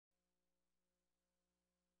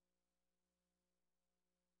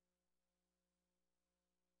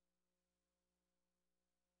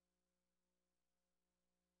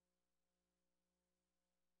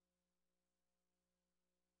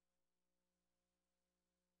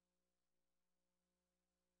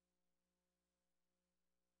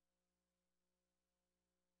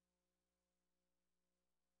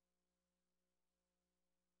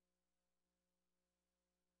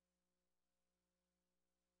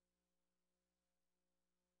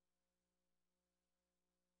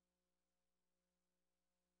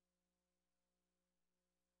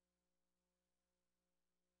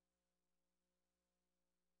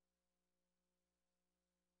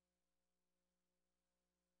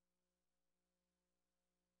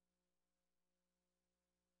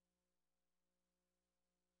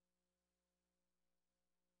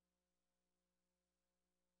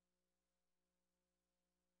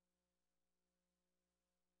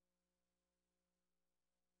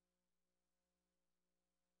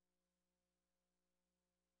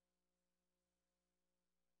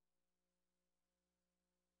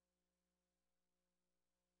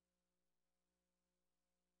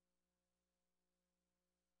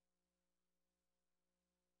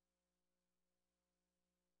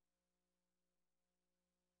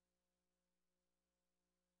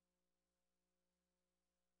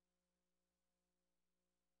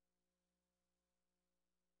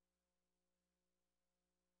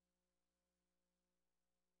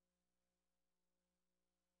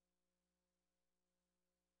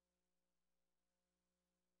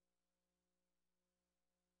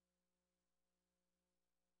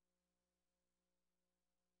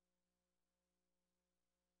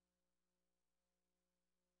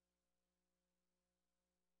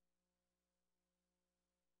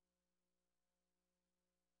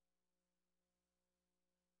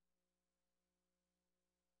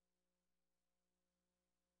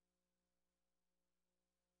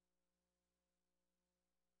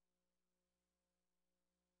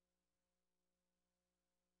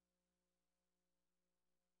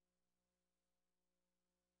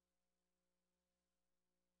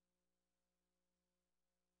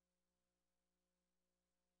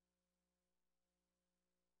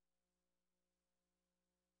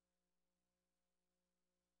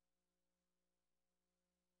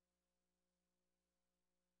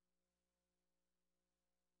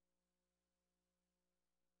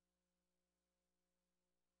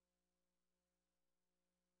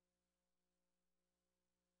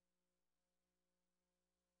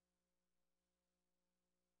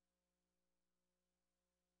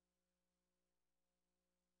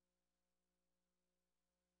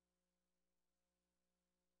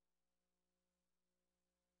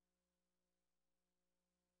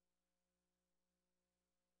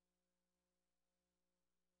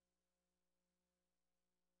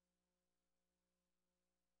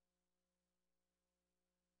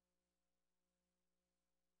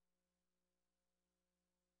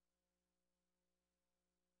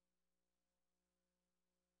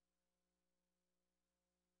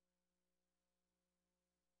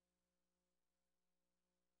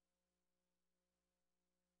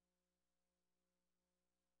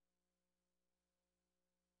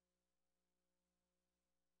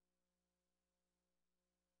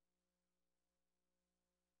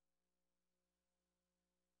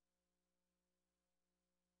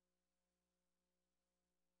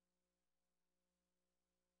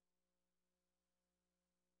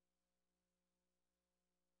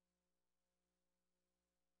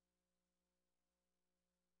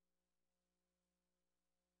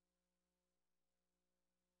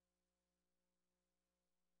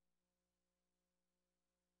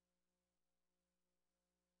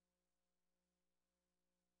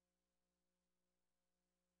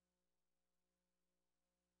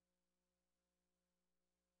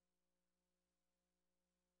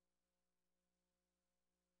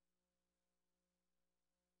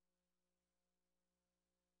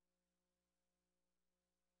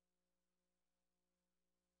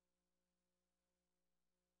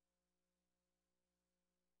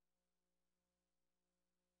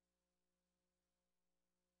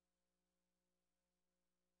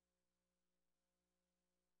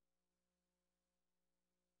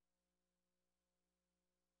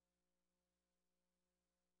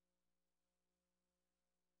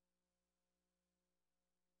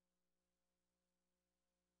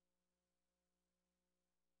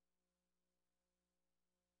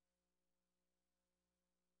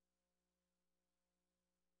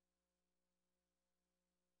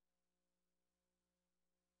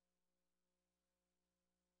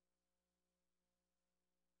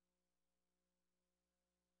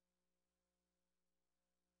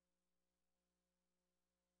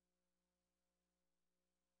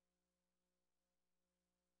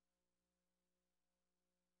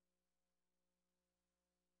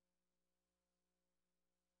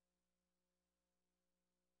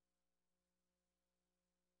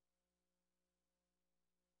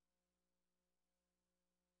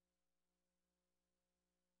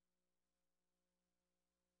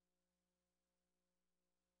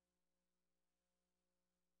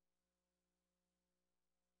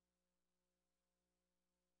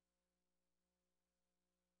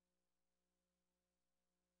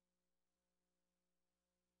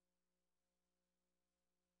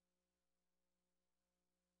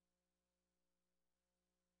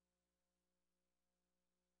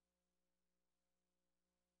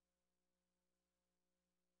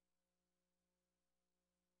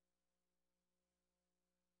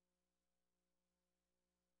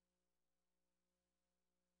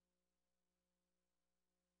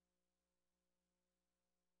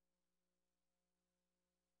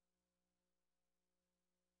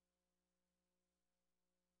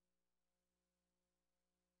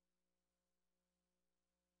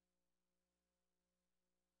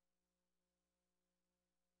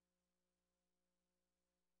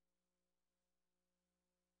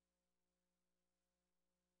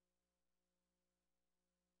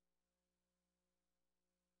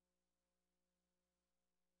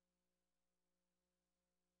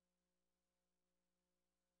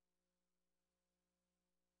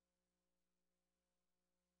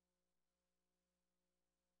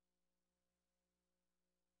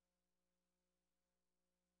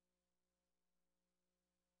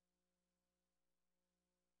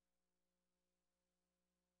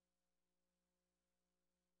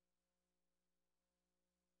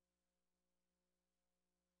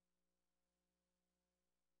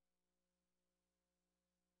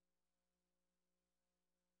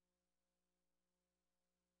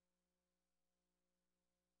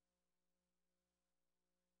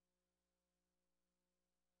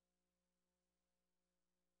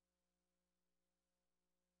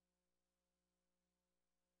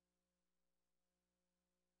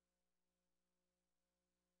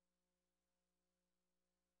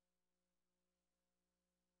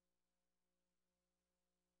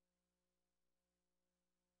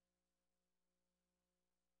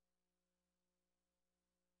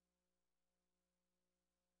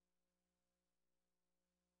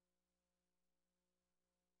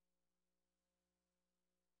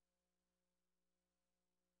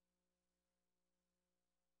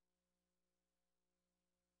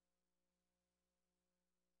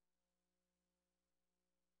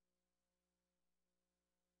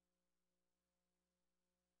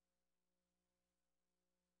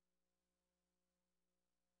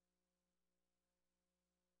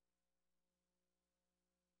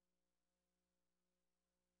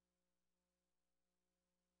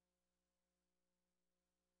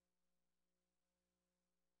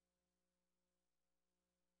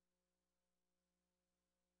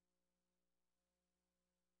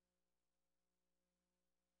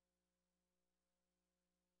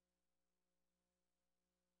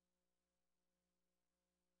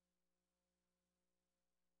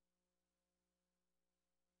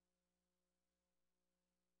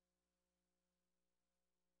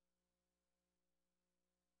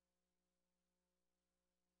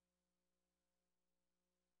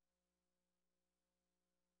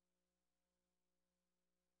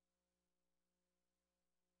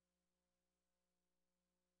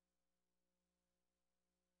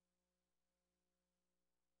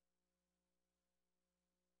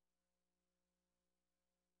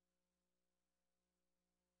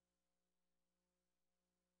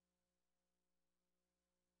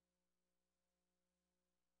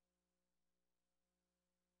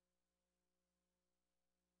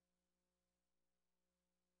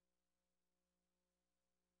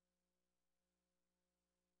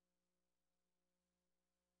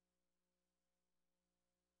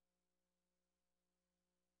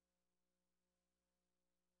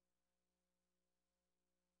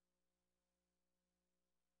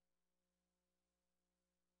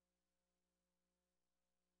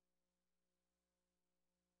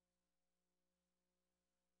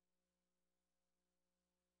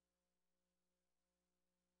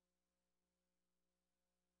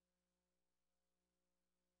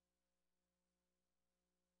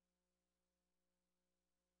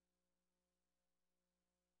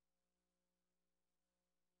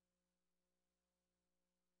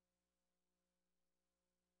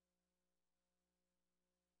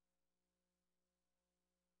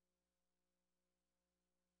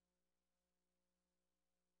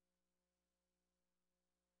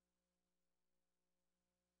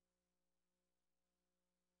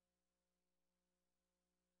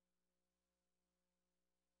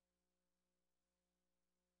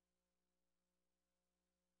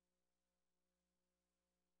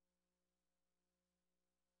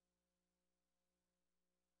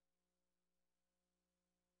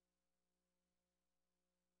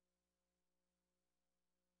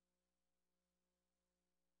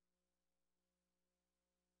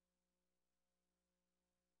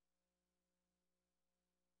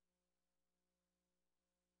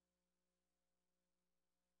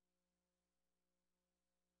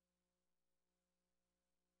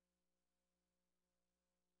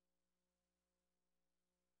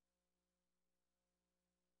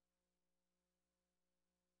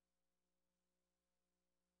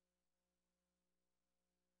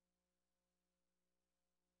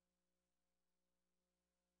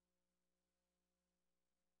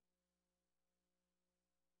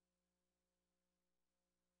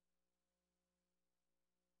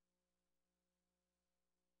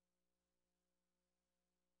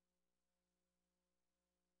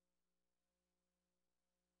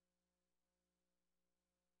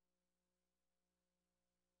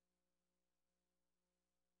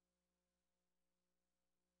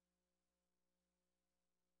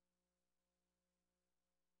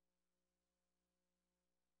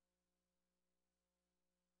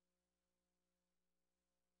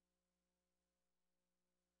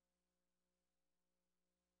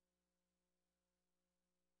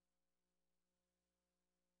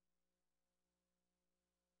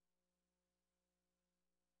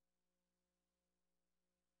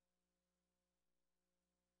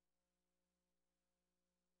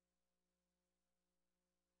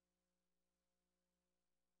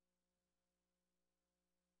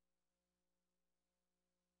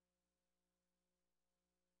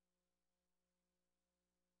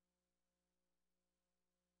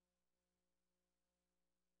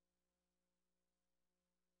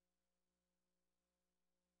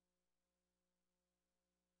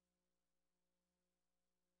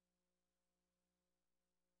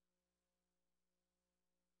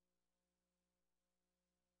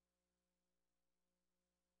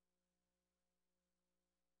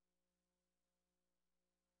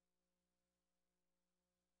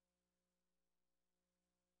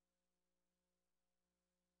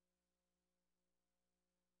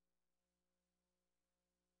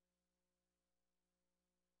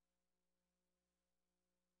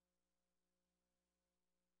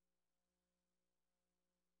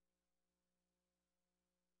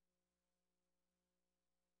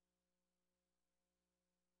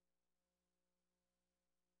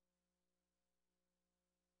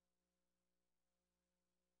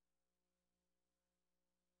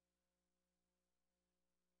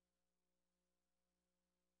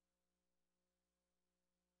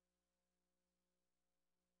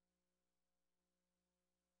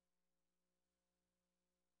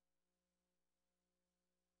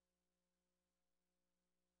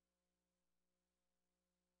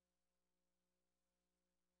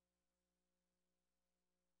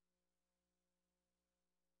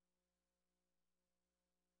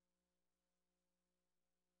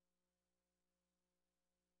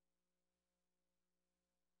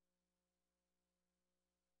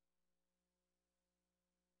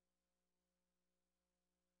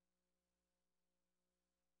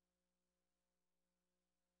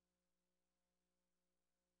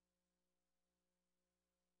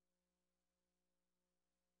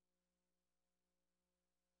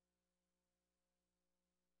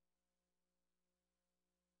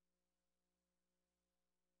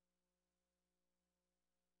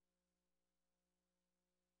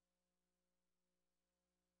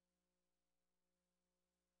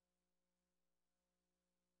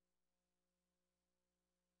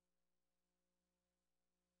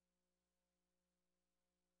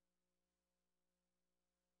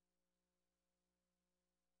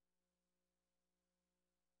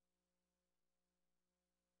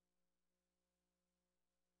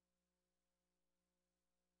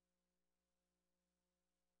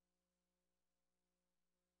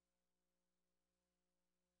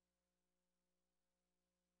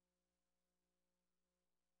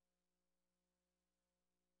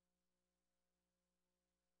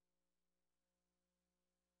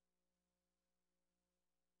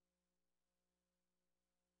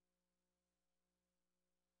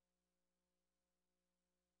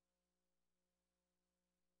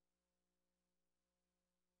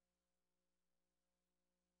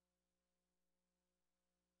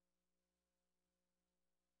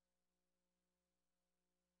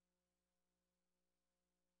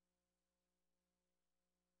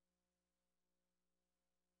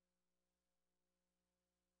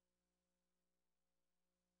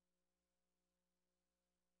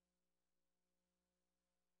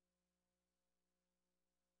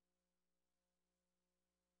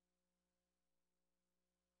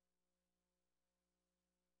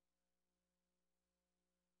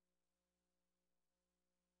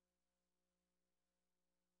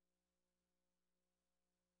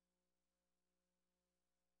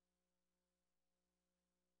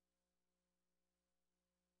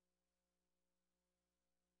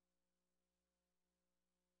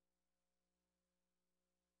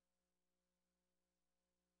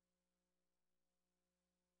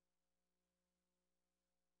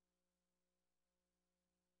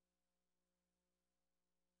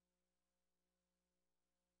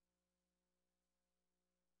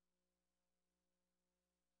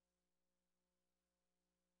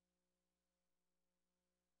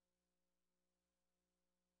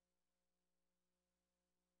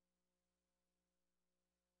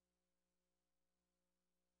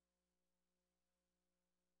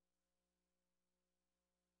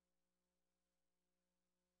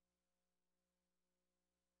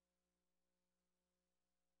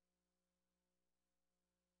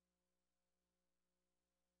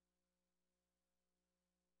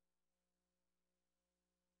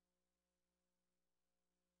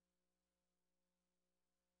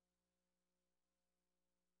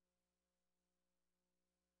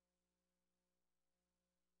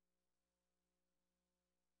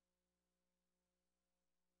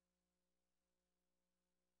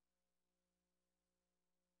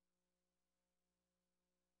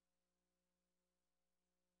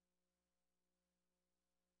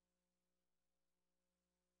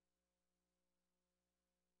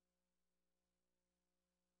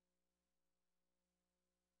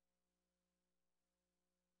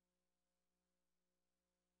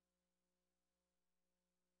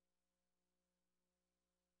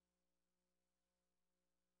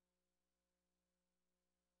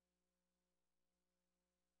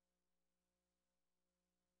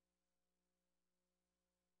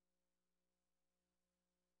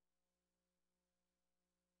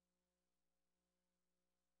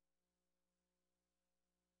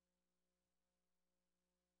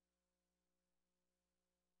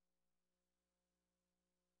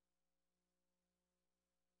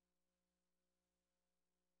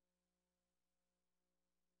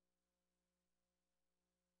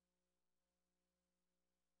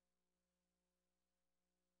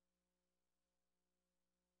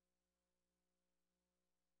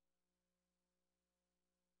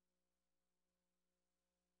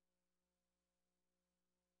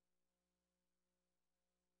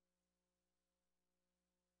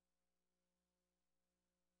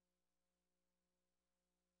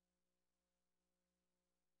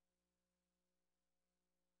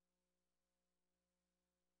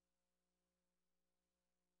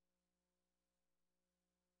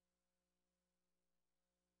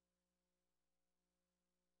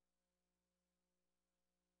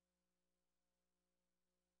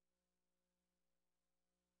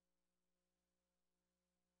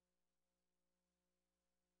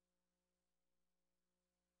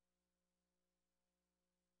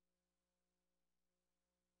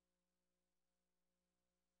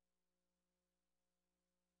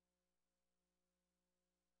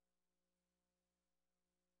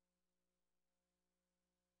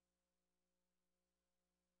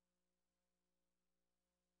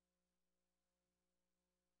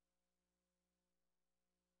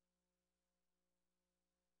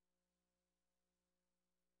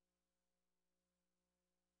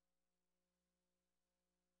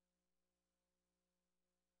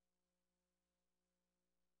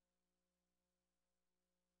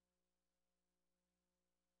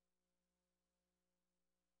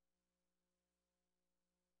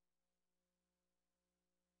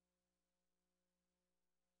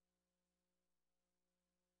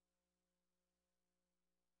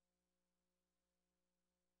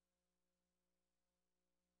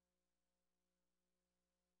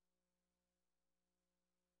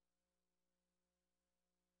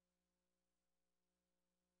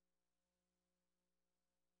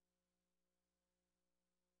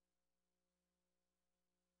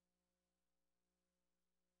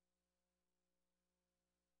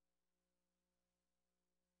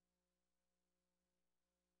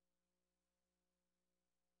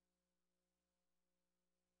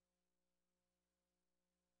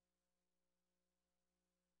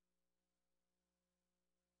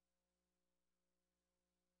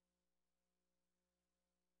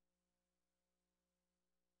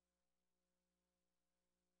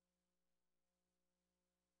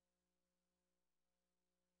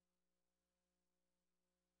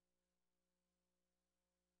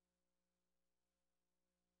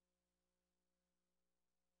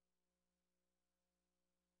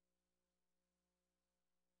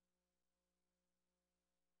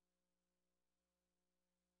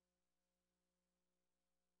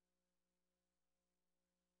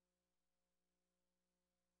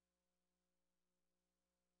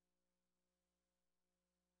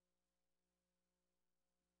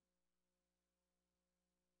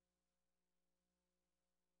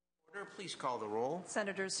Carter, please call the roll.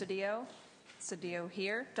 Senator Cedillo. Cedillo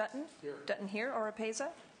here. Dutton? Here. Dutton here. Oropeza?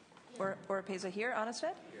 Oropeza here.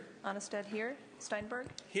 Onnested? Here. Onnested here. Steinberg?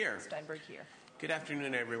 Here. Steinberg here. Good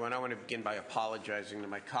afternoon, everyone. I want to begin by apologizing to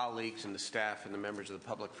my colleagues and the staff and the members of the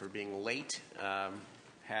public for being late.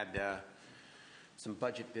 Had some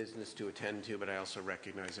budget business to attend to, but I also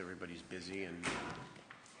recognize everybody's busy, and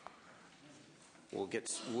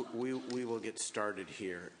we will get started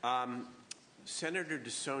here. Senator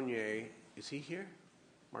DeSaulnier, is he here?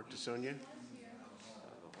 Mark DeSaulnier?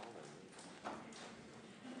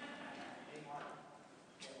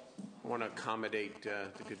 I want to accommodate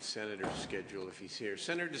the good senator's schedule if he's here.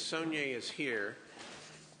 Senator DeSaulnier is here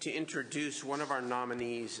to introduce one of our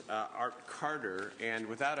nominees, Art Carter, and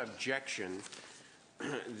without objection,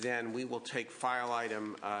 then we will take file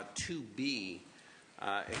item 2B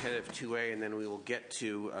ahead of 2A, and then we will get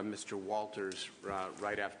to Mr. Walters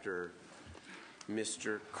right after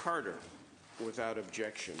Mr. Carter, without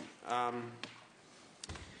objection.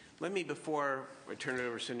 Let me, before I turn it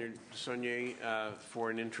over to Senator DeSaulnier for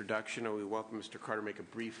an introduction, we welcome Mr. Carter make a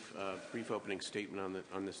brief opening statement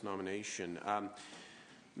on this nomination.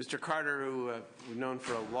 Mr. Carter, who we've known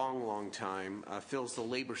for a long time, fills the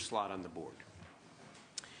labor slot on the board.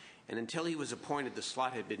 And until he was appointed, the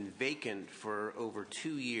slot had been vacant for over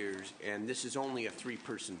 2 years, and this is only a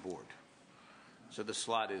 3-person board. So the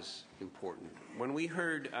slot is important. When we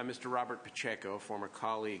heard Mr. Robert Pacheco, a former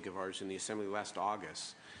colleague of ours in the Assembly last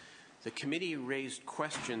August, the committee raised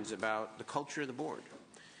questions about the culture of the board.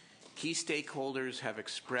 Key stakeholders have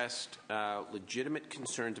expressed legitimate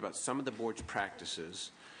concerns about some of the board's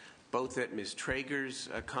practices, both at Ms. Traeger's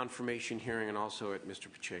confirmation hearing and also at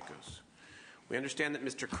Mr. Pacheco's. We understand that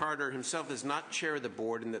Mr. Carter himself is not chair of the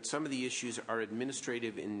board and that some of the issues are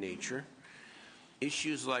administrative in nature.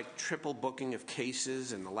 Issues like triple booking of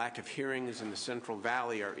cases and the lack of hearings in the Central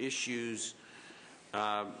Valley are issues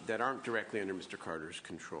that aren't directly under Mr. Carter's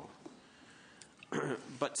control.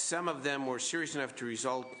 But some of them were serious enough to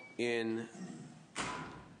result in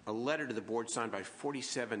a letter to the board signed by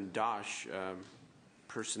 47 DOSH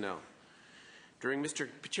personnel. During Mr.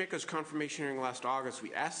 Pacheco's confirmation hearing last August,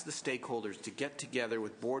 we asked the stakeholders to get together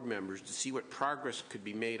with board members to see what progress could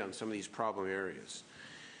be made on some of these problem areas.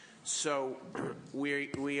 So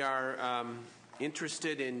we are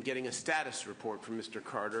interested in getting a status report from Mr.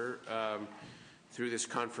 Carter through this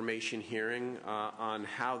confirmation hearing on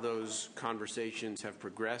how those conversations have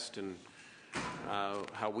progressed and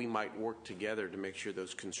how we might work together to make sure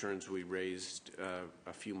those concerns we raised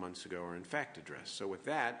a few months ago are in fact addressed. So with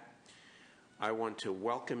that, I want to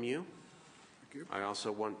welcome you. Thank you. I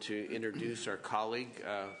also want to introduce our colleague,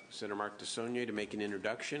 Senator Mark DeSaulnier, to make an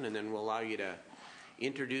introduction, and then we'll allow you to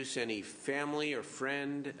introduce any family or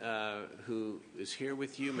friend who is here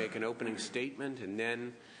with you, make an opening statement, and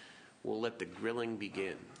then we'll let the grilling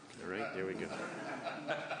begin. All right, there we go.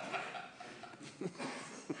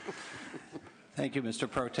 Thank you, Mr.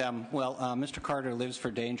 Pro Tem. Well, Mr. Carter lives for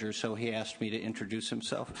danger, so he asked me to introduce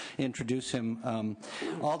him.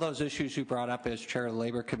 All those issues you brought up as chair of the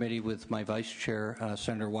Labor Committee with my vice chair,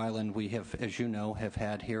 Senator Weiland, we have, as you know, have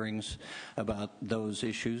had hearings about those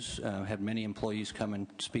issues, had many employees come and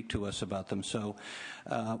speak to us about them. So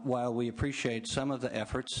while we appreciate some of the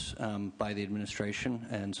efforts by the administration,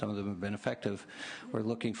 and some of them have been effective, we're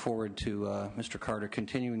looking forward to Mr. Carter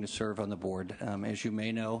continuing to serve on the board. As you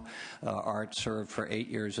may know, Art served for 8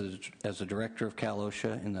 years as the director of Cal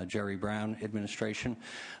OSHA in the Jerry Brown administration.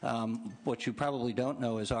 What you probably don't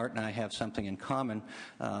know is Art and I have something in common.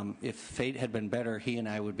 If fate had been better, he and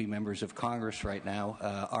I would be members of Congress right now.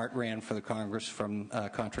 Art ran for the Congress from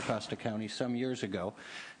Contra Costa County some years ago.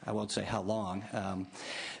 I won't say how long.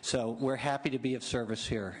 So we're happy to be of service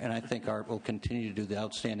here, and I think Art will continue to do the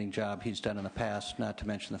outstanding job he's done in the past, not to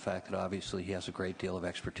mention the fact that obviously he has a great deal of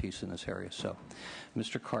expertise in this area. So,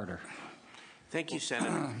 Mr. Carter. Thank you,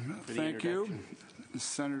 Senator. Thank you,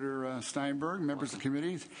 Senator Steinberg, members of the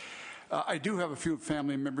committee. I do have a few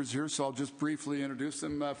family members here, so I'll just briefly introduce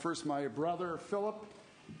them. First, my brother, Philip,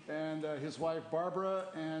 and his wife, Barbara,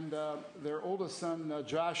 and their oldest son,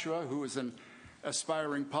 Joshua, who is an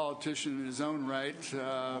aspiring politician in his own right.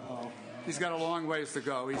 He's got a long ways to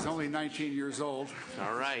go. He's only 19 years old.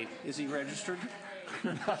 All right. Is he registered?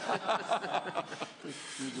 Needs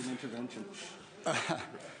an intervention.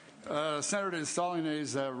 Senator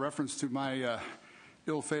DeSaulnier's reference to my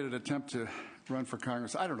ill-fated attempt to run for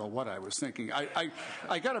Congress. I don't know what I was thinking.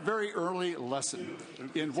 I got a very early lesson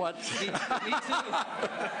in what. Me too.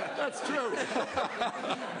 That's true.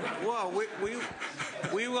 Well,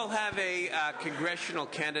 we will have a congressional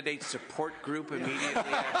candidate support group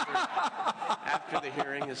immediately after the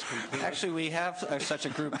hearing is complete. Actually, we have such a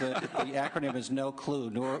group. The acronym is No Clue,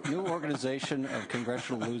 New Organization of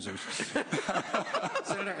Congressional Losers.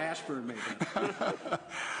 Senator Ashburn made that.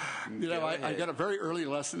 You know, I got a very early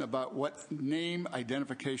lesson about what name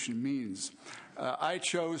identification means. I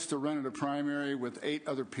chose to run in a primary with 8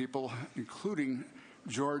 other people, including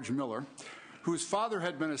George Miller, whose father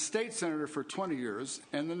had been a state senator for 20 years,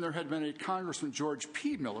 and then there had been a Congressman, George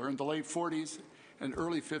P. Miller, in the late 40s and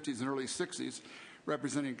early 50s and early 60s,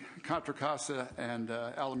 representing Contra Costa and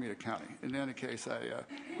Alameda County. In any case, it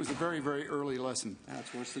was a very, very early lesson.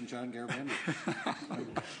 That's worse than John Garabandi.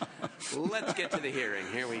 Let's get to the hearing.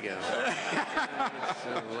 Here we go.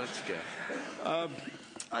 So let's go.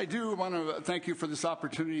 I do want to thank you for this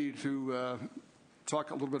opportunity to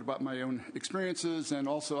talk a little bit about my own experiences, and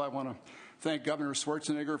also I want to thank Governor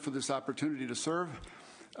Schwarzenegger for this opportunity to serve.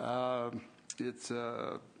 It's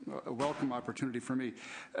a welcome opportunity for me.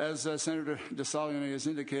 As Senator DeSaulnier has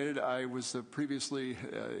indicated, I was previously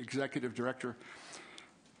executive director,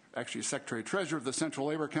 actually secretary-treasurer of the Central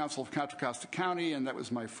Labor Council of Contra Costa County, and that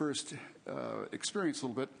was my first experience a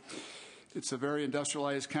little bit. It's a very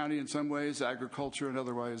industrialized county in some ways, agriculture and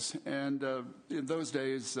otherwise. And in those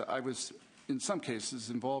days, I was, in some cases,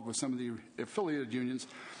 involved with some of the affiliated unions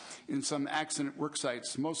in some accident work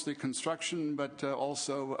sites, mostly construction, but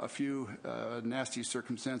also a few nasty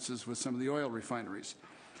circumstances with some of the oil refineries.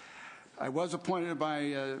 I was appointed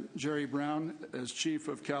by Jerry Brown as chief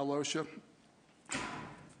of Cal OSHA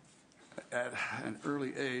at an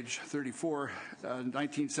early age, 34,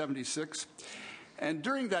 1976. And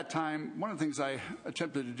during that time, one of the things I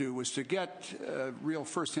attempted to do was to get real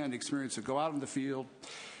firsthand experience, to go out in the field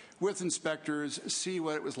with inspectors, see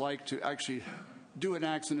what it was like to actually do an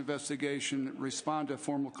accident investigation, respond to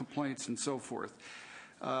formal complaints, and so forth.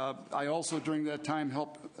 I also, during that time,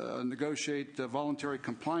 helped negotiate voluntary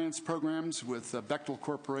compliance programs with Bechtel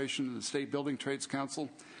Corporation and the State Building Trades Council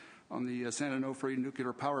on the San Onofre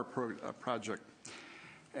Nuclear Power Project.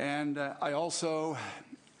 And I also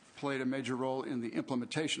played a major role in the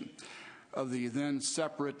implementation of the then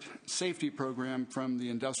separate safety program from the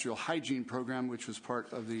industrial hygiene program, which was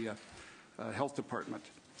part of the health department.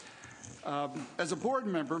 As a board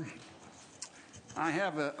member, I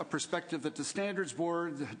have a perspective that the Standards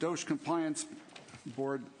Board, the DOSH Compliance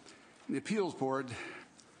Board, and the Appeals Board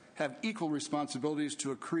have equal responsibilities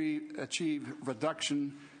to achieve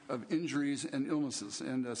reduction of injuries and illnesses.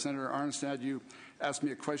 And Senator Arnstad, you asked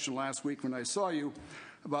me a question last week when I saw you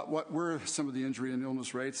about what were some of the injury and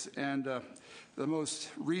illness rates. And the most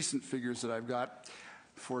recent figures that I've got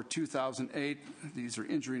for 2008, these are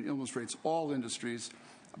injury and illness rates, all industries,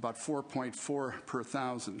 about 4.4 per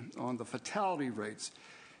 1,000. On the fatality rates,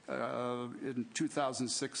 in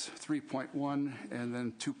 2006, 3.1, and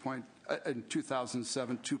then in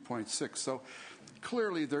 2007, 2.6. So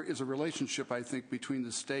clearly there is a relationship, I think, between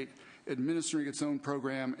the state administering its own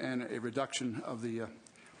program and a reduction of the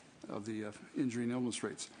injury and illness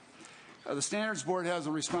rates. The Standards Board has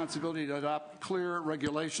a responsibility to adopt clear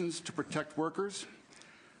regulations to protect workers,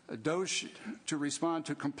 DOSH to respond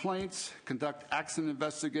to complaints, conduct accident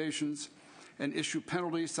investigations, and issue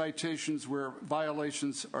penalty citations where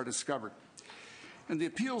violations are discovered. And the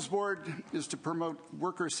Appeals Board is to promote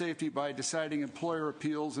worker safety by deciding employer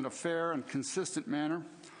appeals in a fair and consistent manner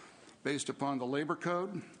based upon the Labor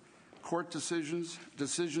Code, court decisions,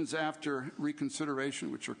 decisions after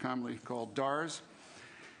reconsideration, which are commonly called DARs,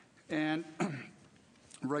 and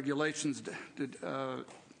regulations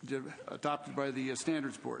adopted by the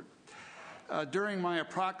Standards Board. During my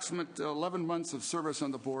approximate 11 months of service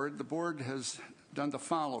on the board has done the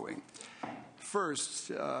following.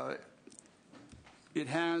 First, it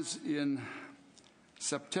has in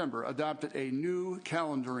September adopted a new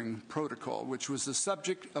calendaring protocol, which was the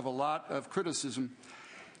subject of a lot of criticism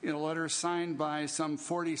in a letter signed by some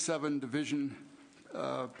 47 division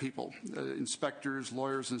people, inspectors,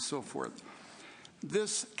 lawyers, and so forth.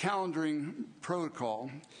 This calendaring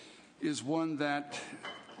protocol is one that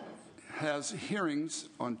has hearings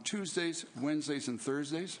on Tuesdays, Wednesdays, and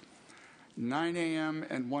Thursdays, 9 a.m.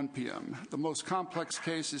 and 1 p.m. The most complex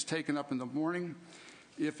case is taken up in the morning.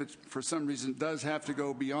 If it, for some reason, does have to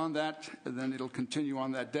go beyond that, then it'll continue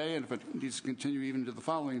on that day, and if it needs to continue even to the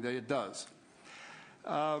following day, it does.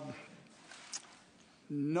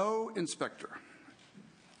 No inspector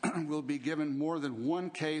will be given more than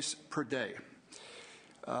one case per day.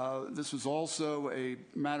 This was also a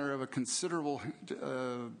matter of a considerable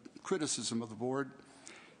criticism of the board,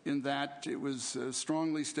 in that it was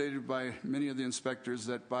strongly stated by many of the inspectors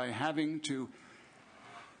that by having to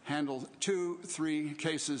handle 2, 3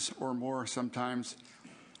 cases or more sometimes,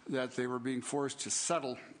 that they were being forced to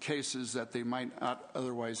settle cases that they might not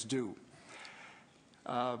otherwise do.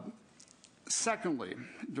 Secondly,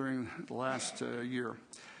 during the last year,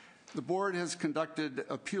 the board has conducted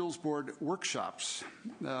appeals board workshops.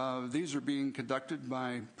 These are being conducted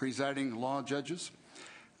by presiding law judges,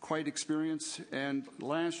 quite experienced, and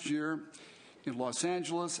last year in Los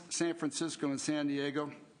Angeles, San Francisco, and San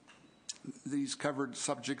Diego, these covered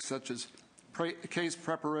subjects such as case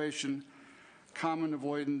preparation, common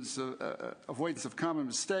avoidance of common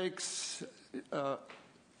mistakes,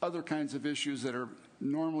 other kinds of issues that are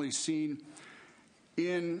normally seen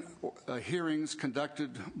in hearings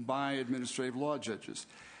conducted by administrative law judges.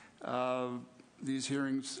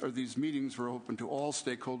 These meetings were open to all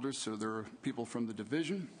stakeholders, so there are people from the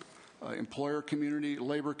division, employer community,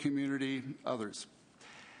 labor community, others.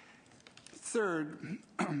 Third,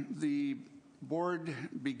 the board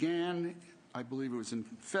began, I believe it was in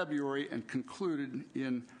February, and concluded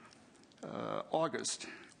in August,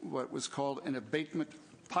 what was called an abatement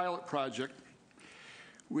pilot project,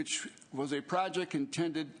 which was a project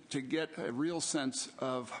intended to get a real sense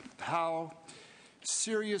of how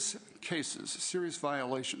serious cases, serious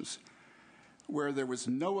violations, where there was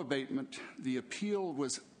no abatement, the appeal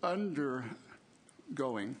was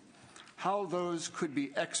undergoing, how those could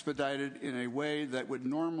be expedited in a way that would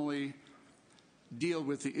normally deal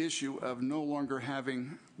with the issue of no longer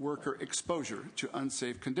having worker exposure to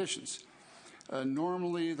unsafe conditions.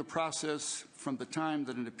 Normally, the process from the time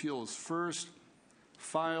that an appeal is first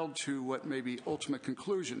filed to what may be ultimate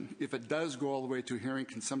conclusion, if it does go all the way to hearing,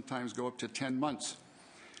 can sometimes go up to 10 months.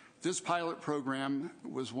 This pilot program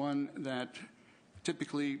was one that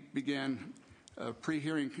typically began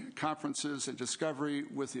pre-hearing conferences and discovery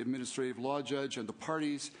with the administrative law judge and the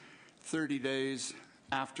parties 30 days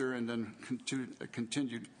after, and then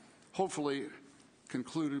continued, hopefully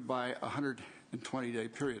concluded by a 120-day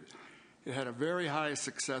period. It had a very high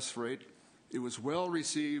success rate. It was well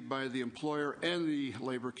received by the employer and the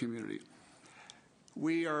labor community.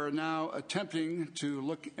 We are now attempting to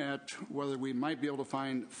look at whether we might be able to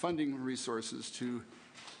find funding resources to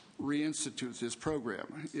reinstitute this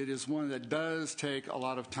program. It is one that does take a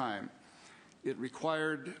lot of time. It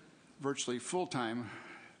required virtually full time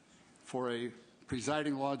for a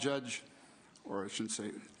presiding law judge, or I shouldn't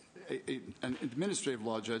say an administrative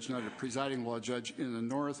law judge, not a presiding law judge, in the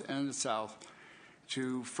north and the south,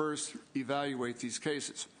 to first evaluate these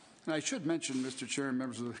cases. And I should mention, Mr. Chair and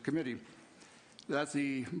members of the committee, that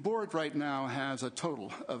the board right now has a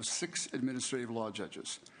total of 6 administrative law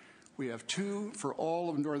judges. We have 2 for all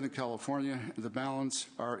of Northern California, and the balance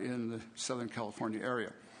are in the Southern California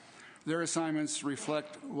area. Their assignments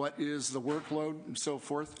reflect what is the workload and so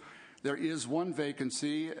forth. There is 1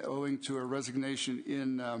 vacancy owing to a resignation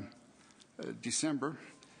in December.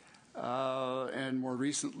 And more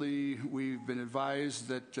recently, we've been advised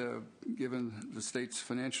that, given the state's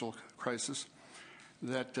financial crisis,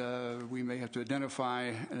 that we may have to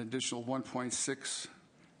identify an additional 1.6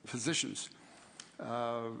 positions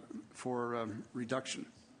for reduction.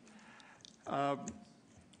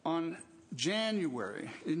 In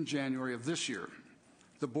January of this year,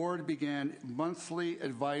 the board began monthly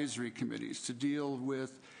advisory committees to deal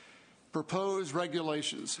with proposed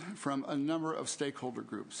regulations from a number of stakeholder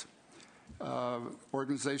groups.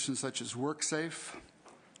 Organizations such as WorkSafe,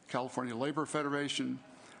 California Labor Federation,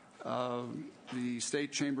 the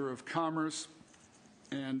State Chamber of Commerce,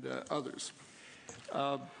 and others.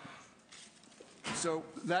 So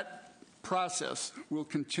that process will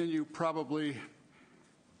continue probably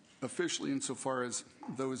officially insofar as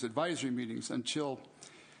those advisory meetings until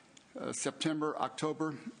September,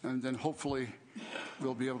 October, and then hopefully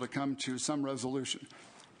we'll be able to come to some resolution.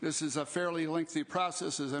 This is a fairly lengthy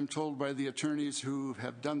process, as I'm told by the attorneys who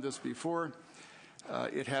have done this before.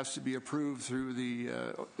 It has to be approved through the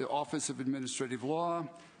Office of Administrative Law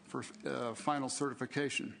for final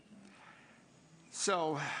certification.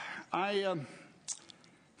 So I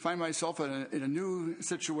find myself in a new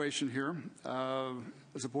situation here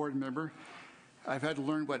as a board member. I've had to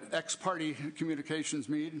learn what ex-parte communications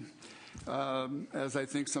mean. As I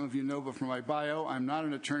think some of you know from my bio, I'm not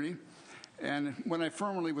an attorney. And when I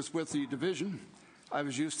formerly was with the division, I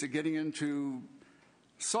was used to getting into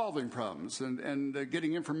solving problems and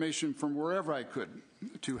getting information from wherever I could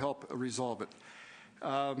to help resolve it.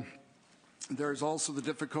 There's also the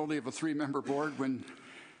difficulty of a 3-member board when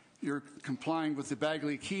you're complying with the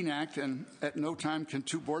Bagley-Keene Act, and at no time can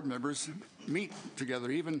two board members meet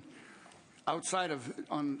together, even outside of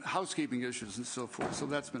on housekeeping issues and so forth. So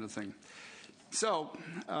that's been a thing. So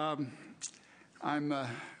I'm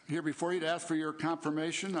here before you to ask for your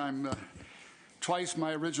confirmation. I'm twice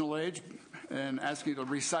my original age, and asking you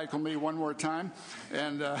to recycle me one more time,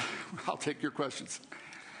 and I'll take your questions.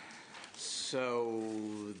 So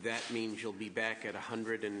that means you'll be back at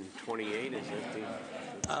 128, is that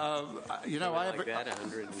the... You know, I have like that,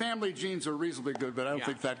 100. Family genes are reasonably good, but I don't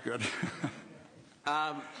think that good.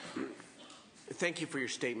 Thank you for your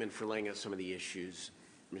statement, for laying out some of the issues,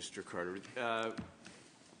 Mr. Carter.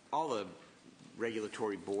 All the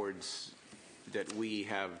regulatory boards that we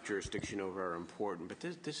have jurisdiction over are important, but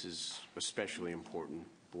this is especially important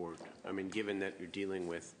board. I mean, given that you're dealing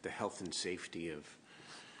with the health and safety of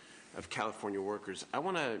California workers. I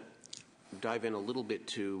want to dive in a little bit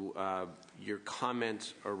to your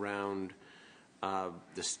comments around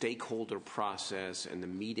the stakeholder process and the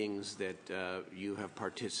meetings that you have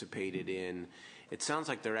participated in. It sounds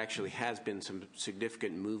like there actually has been some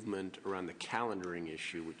significant movement around the calendaring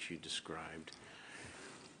issue, which you described.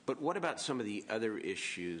 But what about some of the other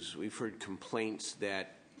issues? We've heard complaints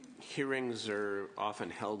that hearings are often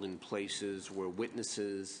held in places where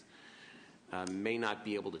witnesses may not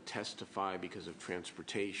be able to testify because of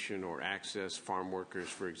transportation or access, farm workers,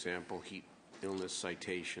 for example, heat illness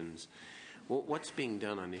citations. Well, what's being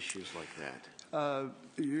done on issues like that?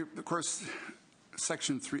 Of course,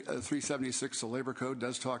 Section 376 of the Labor Code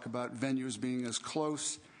does talk about venues being as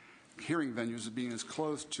close, hearing venues being as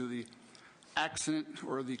close to the accident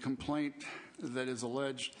or the complaint that is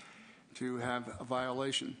alleged to have a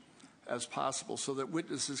violation as possible, so that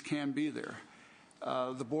witnesses can be there.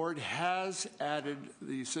 The board has added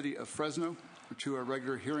the city of Fresno to a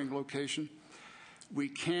regular hearing location. We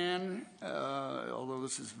can, although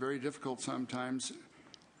this is very difficult sometimes,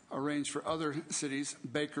 arrange for other cities.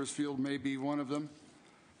 Bakersfield may be one of them.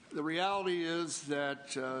 The reality is that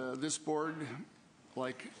this board,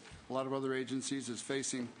 like a lot of other agencies, is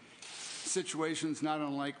facing situations not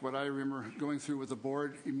unlike what I remember going through with the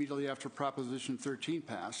board immediately after Proposition 13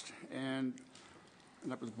 passed, and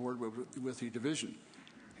that was the board with the division.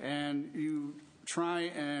 And you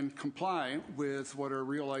try and comply with what are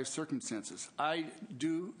real-life circumstances. I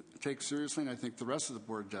do take seriously, and I think the rest of the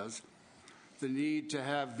board does, the need to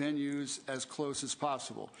have venues as close as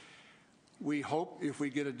possible. We hope, if we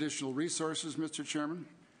get additional resources, Mr. Chairman,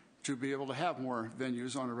 to be able to have more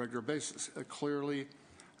venues on a regular basis. Clearly,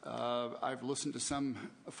 I've listened to some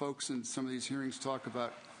folks in some of these hearings talk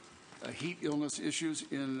about heat illness issues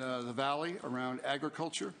in the valley around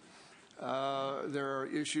agriculture. There are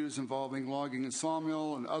issues involving logging and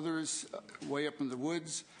sawmill and others way up in the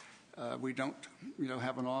woods. We don't,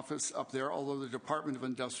 have an office up there, although the Department of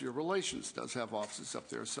Industrial Relations does have offices up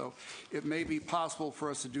there. So it may be possible for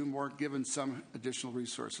us to do more given some additional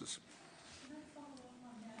resources.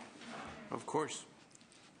 Of course.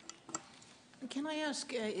 Can I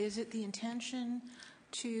ask, is it the intention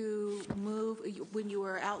to move, when you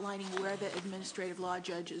were outlining where the administrative law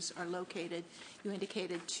judges are located, you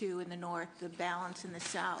indicated two in the north, the balance in the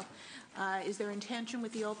south. Is there intention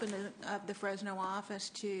with the opening of the Fresno office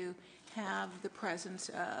to have the presence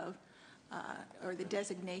of or the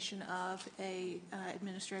designation of a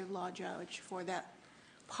administrative law judge for that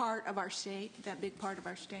part of our state, that big part of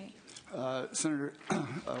our state? Senator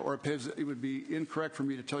Oropeza, it would be incorrect for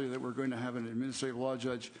me to tell you that we're going to have an administrative law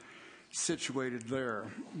judge situated there.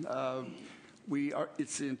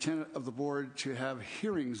 It's the intent of the board to have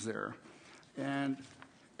hearings there, and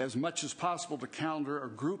as much as possible to calendar or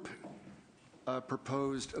group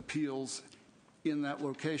proposed appeals in that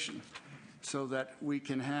location, so that we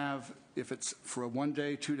can have, if it's for 1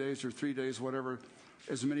 day, 2 days, or 3 days, whatever,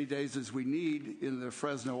 as many days as we need in the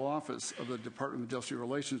Fresno office of the Department of Industrial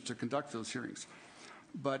Relations to conduct those hearings.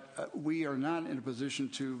 But we are not in a position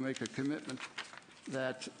to make a commitment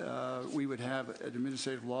that we would have an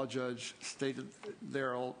administrative law judge stated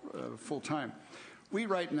there full time. We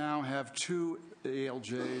right now have 2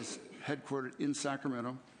 ALJs headquartered in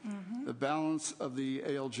Sacramento. Mm-hmm. The balance of the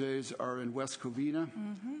ALJs are in West Covina,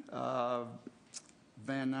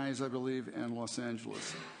 Van Nuys, I believe, and Los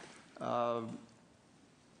Angeles.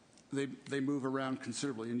 They move around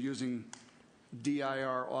considerably in using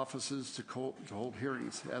DIR offices to hold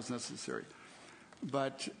hearings as necessary.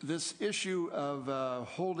 But this issue of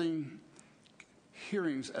holding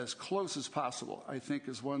hearings as close as possible, I think,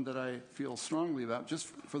 is one that I feel strongly about, just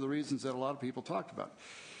for the reasons that a lot of people talked about.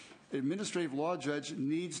 An administrative law judge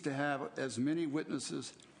needs to have as many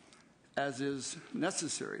witnesses as is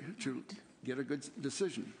necessary to get a good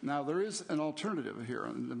decision. Now, there is an alternative here,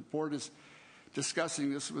 and the board is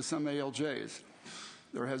discussing this with some ALJs.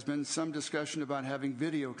 There has been some discussion about having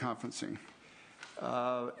video conferencing.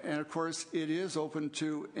 And, of course, it is open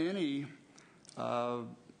to any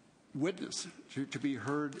witness to be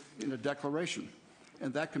heard in a declaration,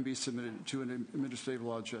 and that can be submitted to an administrative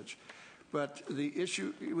law judge. But the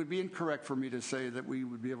issue, it would be incorrect for me to say that we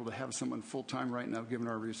would be able to have someone full-time right now, given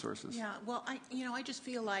our resources. Yeah, well, I just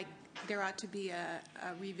feel like there ought to be a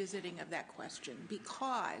revisiting of that question,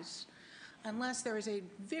 because unless there is a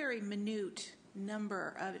very minute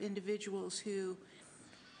number of individuals who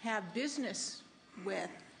have business with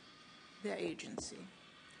the agency,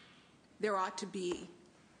 there ought to be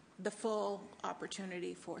the full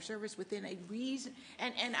opportunity for service within a reason.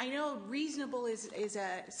 And I know reasonable is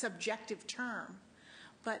a subjective term,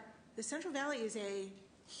 but the Central Valley is a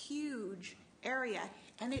huge area,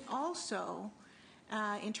 and it also,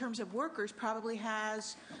 in terms of workers, probably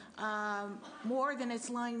has more than its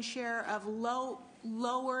lion's share of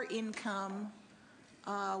lower income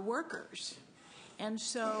workers. And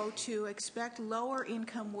so to expect lower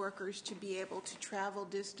income workers to be able to travel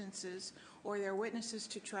distances, or their witnesses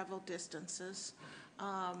to travel distances,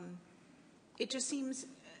 it just seems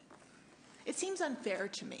unfair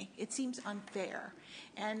to me. It seems unfair.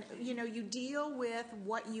 And, you deal with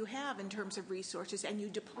what you have in terms of resources, and you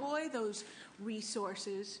deploy those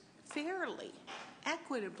resources fairly,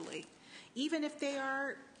 equitably, even if they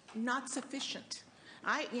are not sufficient.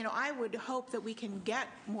 I would hope that we can get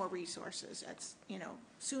more resources,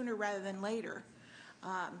 sooner rather than later,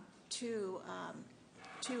 to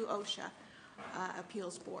OSHA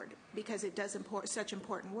Appeals Board, because it does such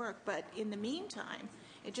important work. But in the meantime,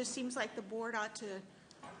 it just seems like the board ought to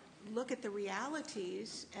look at the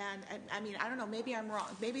realities. And I don't know, maybe I'm wrong.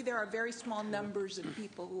 Maybe there are very small numbers of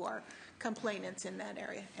people who are complainants in that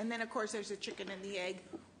area. And then, of course, there's the chicken and the egg,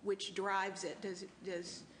 which drives it. Does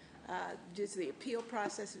the appeal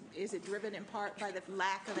process, is it driven in part by the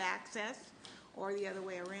lack of access, or the other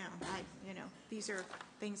way around? These are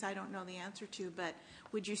things I don't know the answer to, but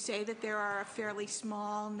would you say that there are a fairly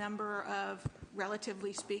small number of,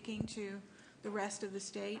 relatively speaking to the rest of the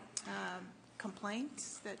state,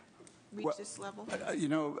 complaints that reach this level?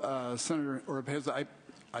 Senator Oropeza,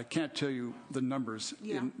 I can't tell you the numbers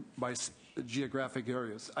by geographic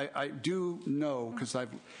areas. I do know, because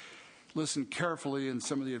I've listened carefully in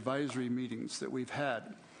some of the advisory meetings that we've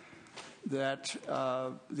had, that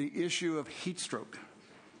the issue of heat stroke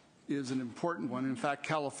is an important one. In fact,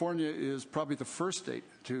 California is probably the first state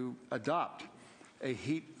to adopt a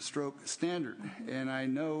heat stroke standard. And I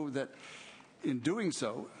know that in doing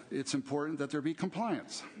so, it's important that there be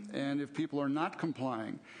compliance. And if people are not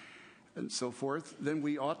complying and so forth, then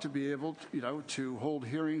we ought to be able to hold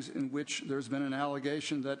hearings in which there's been an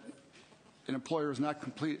allegation that an employer is not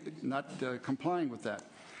complying with that.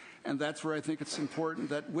 And that's where I think it's important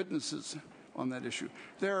that witnesses on that issue.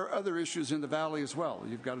 There are other issues in the valley as well.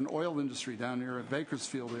 You've got an oil industry down here at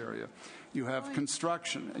Bakersfield area. You have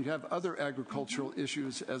construction, and you have other agricultural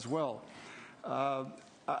issues as well.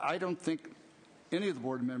 I don't think any of the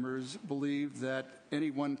board members believe that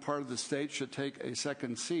any one part of the state should take a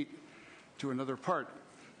second seat to another part.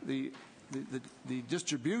 The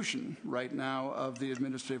distribution right now of the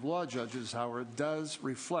administrative law judges, however, does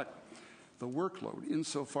reflect the workload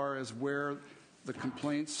insofar as where the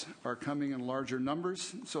complaints are coming in larger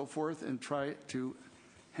numbers and so forth, and try to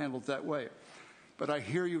handle it that way. But I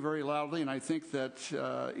hear you very loudly, and I think that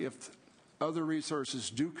if other resources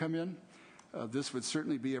do come in, this would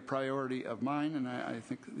certainly be a priority of mine, and I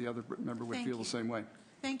think the other member would feel the same way.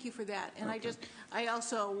 Thank you for that. And okay. I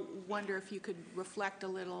also wonder if you could reflect a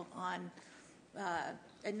little on,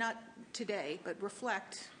 and not today, but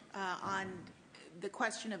reflect on the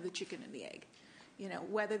question of the chicken and the egg.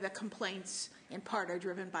 Whether the complaints in part are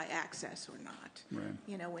driven by access or not.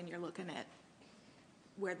 Right. When you're looking at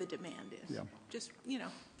where the demand is. Yeah. Just,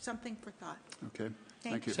 something for thought. Okay.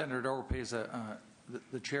 Thank you. Senator Oropeza,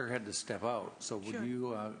 the chair had to step out, so would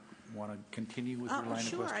you want to continue with your line of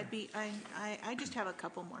questioning? Sure. I just have a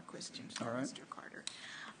couple more questions for Mr. Carter.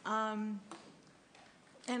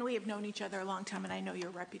 And we have known each other a long time, and I know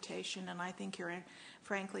your reputation, and I think you're,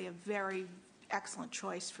 frankly, a very excellent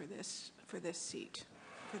choice for this seat,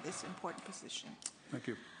 for this important position. Thank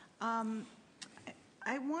you.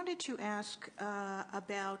 I wanted to ask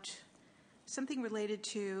about something related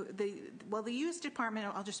to the U.S. Department,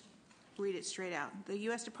 I'll just read it straight out. The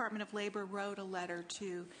U.S. Department of Labor wrote a letter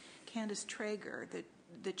to Candace Traeger,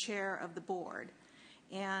 the chair of the board.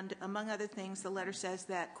 And among other things, the letter says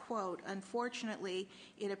that, quote, unfortunately,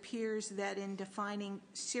 it appears that in defining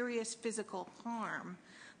serious physical harm,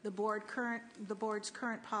 the board's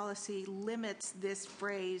current policy limits this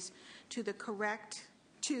phrase to the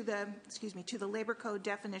Labor Code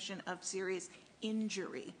definition of serious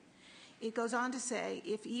injury. It goes on to say,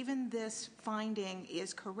 if even this finding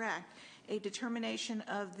is correct, a determination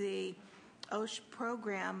of the OSHA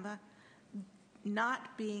program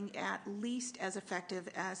not being at least as effective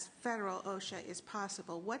as federal OSHA is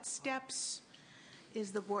possible. What steps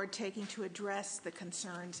is the board taking to address the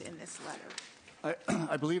concerns in this letter?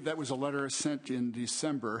 I believe that was a letter sent in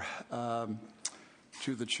December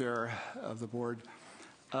to the chair of the board.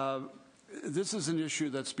 This is an issue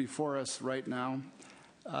that's before us right now.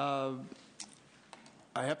 I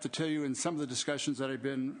have to tell you, in some of the discussions that I've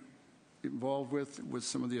been involved with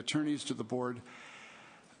some of the attorneys to the board,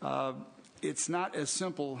 it's not as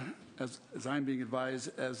simple as I'm being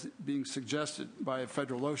advised as being suggested by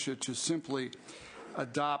federal OSHA to simply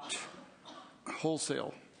adopt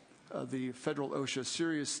wholesale the federal OSHA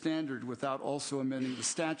serious standard without also amending the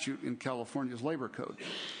statute in California's labor code.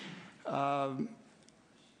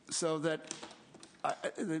 So that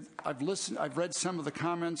I've read some of the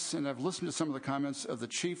comments, and I've listened to some of the comments of the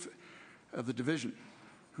chief of the division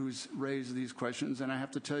who's raised these questions, and I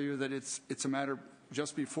have to tell you that it's a matter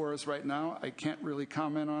just before us right now. I can't really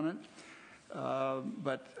comment on it,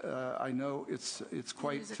 but I know it's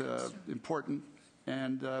quite important.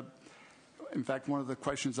 And in fact, one of the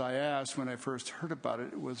questions I asked when I first heard about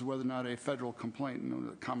it was whether or not a federal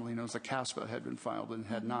complaint, commonly known as a CASPA, had been filed, and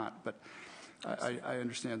had not. But I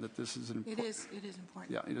understand that this is an important. It is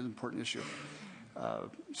important. Yeah, it is an important issue.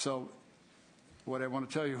 So what I want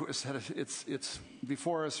to tell you is that it's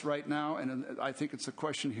before us right now, and I think it's a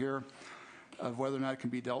question here of whether or not it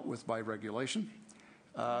can be dealt with by regulation,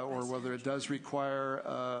 or whether it does require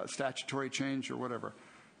a statutory change or whatever.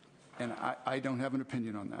 And I don't have an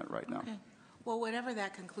opinion on that right now. Okay. Well, whatever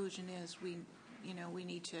that conclusion is, we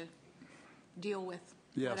need to deal with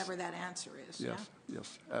whatever that answer is. Yes, yeah?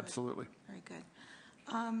 Yes, absolutely. Very good.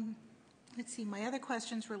 Let's see. My other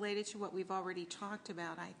questions related to what we've already talked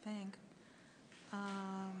about, I think.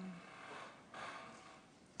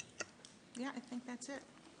 Yeah, I think that's it.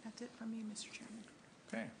 That's it from me, Mr. Chairman.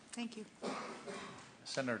 Okay. Thank you.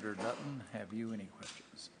 Senator Dutton, have you any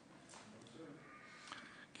questions?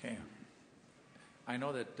 Okay. I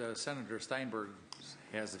know that Senator Steinberg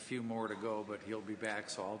has a few more to go, but he'll be back,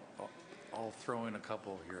 so I'll throw in a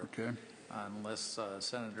couple here. Okay. Unless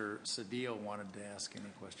Senator Cedillo wanted to ask any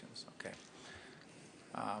questions. Okay.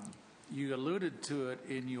 You alluded to it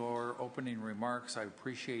in your opening remarks. I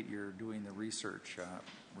appreciate your doing the research,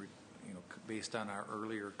 based on our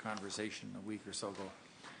earlier conversation a week or so ago.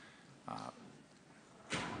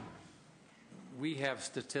 We have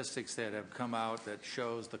statistics that have come out that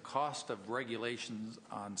shows the cost of regulations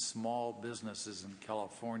on small businesses in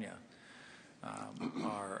California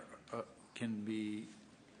can be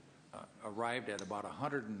arrived at about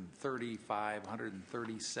 $135,000,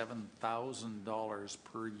 $137,000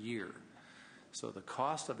 per year. So the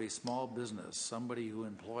cost of a small business, somebody who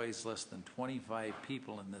employs less than 25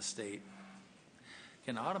 people in this state,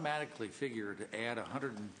 can automatically figure to add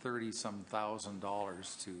 $130-some thousand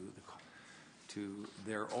to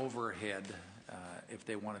their overhead if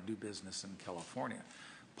they want to do business in California.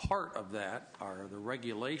 Part of that are the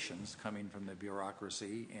regulations coming from the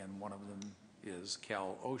bureaucracy, and one of them is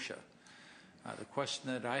Cal OSHA. The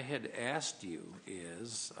question that I had asked you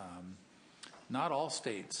is, not all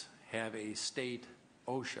states have a state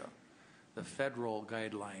OSHA. The federal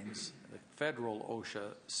guidelines, the federal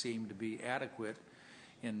OSHA seem to be adequate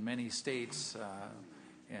in many states,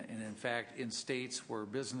 and in fact in states where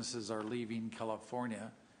businesses are leaving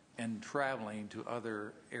California and traveling to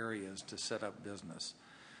other areas to set up business.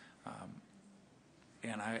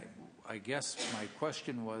 And I guess my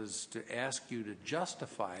question was to ask you to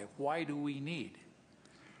justify, why do we need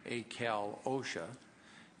a Cal OSHA?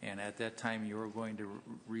 And at that time you were going to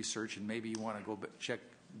research, and maybe you want to go check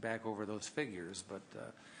back over those figures, but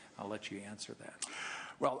I'll let you answer that.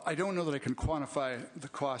 Well, I don't know that I can quantify the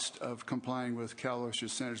cost of complying with Cal OSHA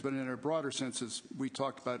standards, but in a broader sense, as we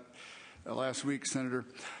talked about last week, Senator,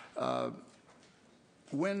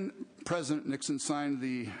 when President Nixon signed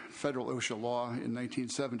the federal OSHA law in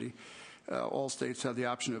 1970, all states had the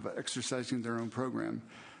option of exercising their own program.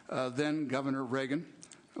 Then Governor Reagan,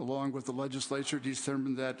 along with the legislature,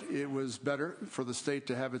 determined that it was better for the state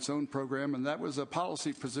to have its own program, and that was a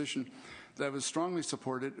policy position that was strongly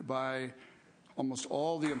supported by almost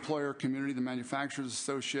all the employer community, the Manufacturers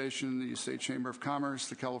Association, the State Chamber of Commerce,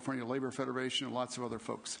 the California Labor Federation, and lots of other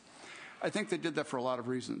folks. I think they did that for a lot of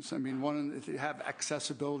reasons. I mean, one, if you have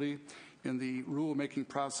accessibility, in the rulemaking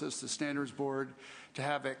process, the standards board, to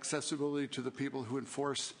have accessibility to the people who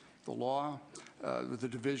enforce the law, the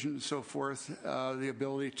division and so forth, the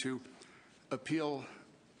ability to appeal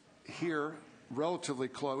here relatively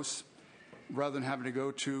close rather than having to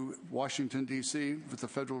go to Washington, D.C. with the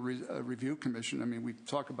Federal Review Commission. I mean, we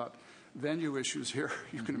talk about venue issues here.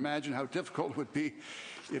 You can imagine how difficult it would be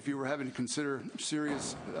if you were having to consider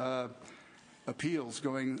serious appeals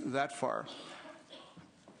going that far.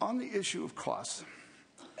 On the issue of costs,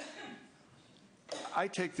 I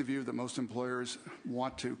take the view that most employers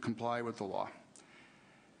want to comply with the law.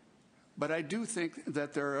 But I do think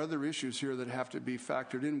that there are other issues here that have to be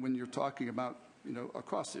factored in when you're talking about, a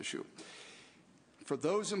cost issue. For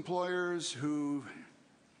those employers who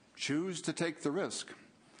choose to take the risk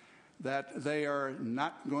that they are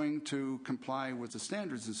not going to comply with the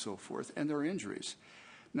standards and so forth, and there are injuries,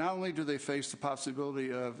 not only do they face the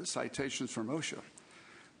possibility of citations from OSHA,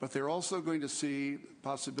 but they're also going to see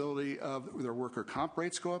possibility of their worker comp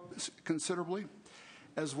rates go up considerably,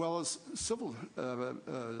 as well as civil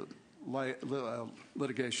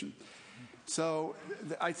litigation. So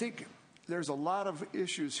I think there's a lot of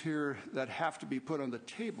issues here that have to be put on the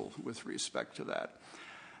table with respect to that.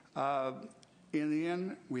 In the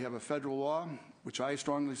end, we have a federal law, which I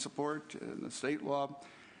strongly support, and the state law,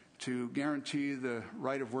 to guarantee the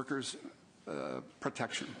right of workers'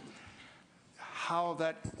 protection. How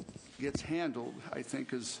that gets handled, I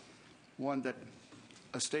think, is one that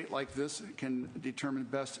a state like this can determine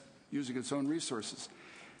best using its own resources.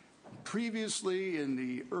 Previously, in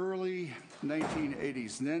the early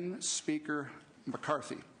 1980s, then Speaker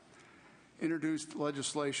McCarthy introduced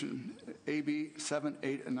legislation, AB 7,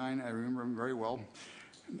 8, and 9. I remember them very well.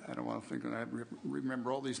 I don't want to think that I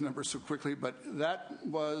remember all these numbers so quickly, but that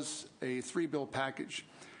was a 3-bill package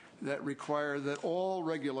that required that all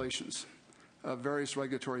regulations of various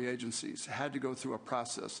regulatory agencies had to go through a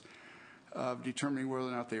process of determining whether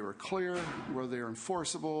or not they were clear, whether they were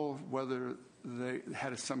enforceable, whether they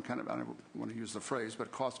had some kind of, I don't want to use the phrase,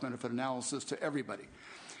 but cost-benefit analysis to everybody,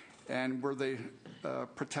 and were they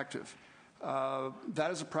protective.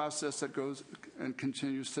 That is a process that goes and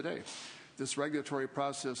continues today. This regulatory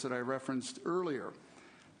process that I referenced earlier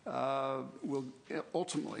will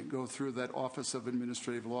ultimately go through that Office of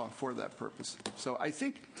Administrative Law for that purpose. So I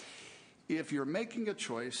think if you're making a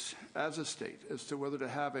choice as a state as to whether to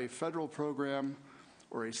have a federal program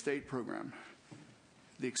or a state program,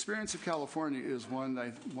 the experience of California is one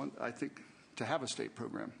I think to have a state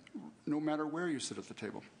program, no matter where you sit at the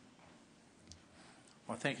table.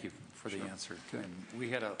 Well, thank you for the answer. Okay. And we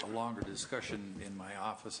had a longer discussion in my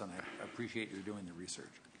office, and I appreciate you doing the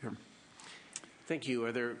research. Here. Thank you.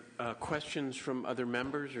 Are there questions from other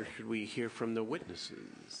members, or should we hear from the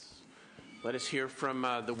witnesses? Let us hear from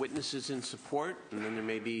the witnesses in support, and then there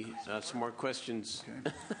may be some more questions.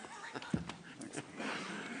 Okay.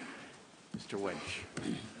 Mr. Wedge.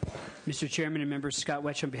 Mr. Chairman and members, Scott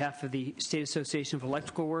Wetch on behalf of the State Association of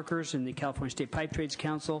Electrical Workers and the California State Pipe Trades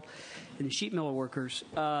Council and the sheet miller workers.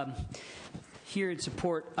 Here in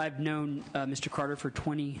support, I've known Mr. Carter for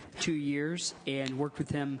 22 years and worked with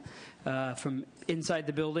him from inside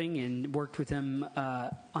the building and worked with him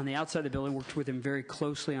on the outside of the building, worked with him very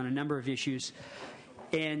closely on a number of issues.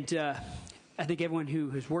 And I think everyone who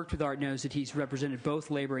has worked with Art knows that he's represented both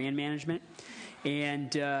labor and management.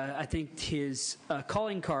 And I think his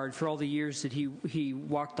calling card for all the years that he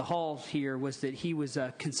walked the halls here was that he was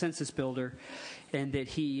a consensus builder and that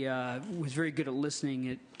he was very good at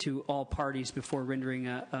listening to all parties before rendering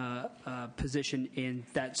a position, and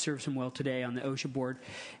that serves him well today on the OSHA board.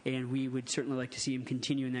 And we would certainly like to see him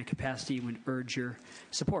continue in that capacity and would urge your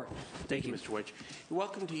support. Thank you. Mr. Wedge. You're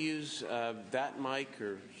welcome to use that mic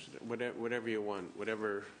or whatever you want,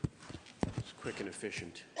 whatever is quick and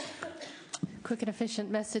efficient. Quick and efficient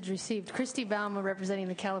message received. Christy Bauma, representing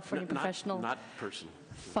the California Professional Not person.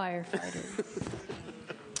 Firefighters.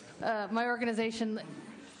 My organization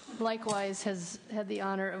likewise has had the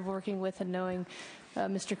honor of working with and knowing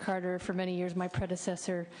Mr. Carter for many years, my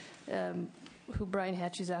predecessor, who Brian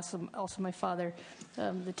Hatch is also my father.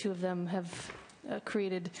 The two of them have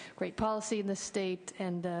created great policy in this state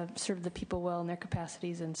and served the people well in their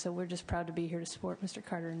capacities, and so we're just proud to be here to support Mr.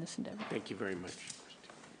 Carter in this endeavor. Thank you very much.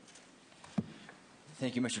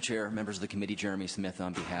 Thank you, Mr. Chair, members of the committee. Jeremy Smith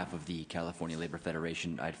on behalf of the California Labor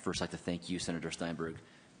Federation. I'd first like to thank you, Senator Steinberg.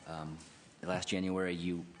 Last January,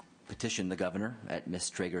 you petitioned the governor at Ms.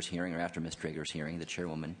 Traeger's hearing, or after Ms. Traeger's hearing, the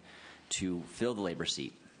chairwoman, to fill the labor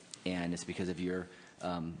seat. And it's because of your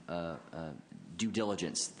due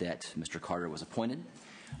diligence that Mr. Carter was appointed.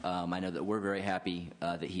 I know that we're very happy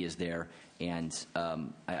that he is there, and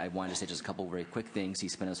I wanted to say just a couple very quick things. He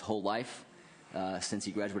spent his whole life since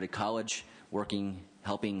he graduated college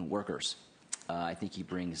helping workers. I think he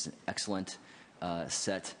brings an excellent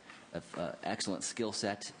excellent skill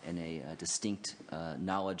set and a distinct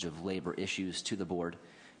knowledge of labor issues to the board,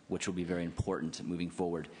 which will be very important moving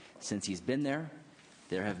forward. Since he's been there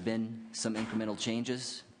have been some incremental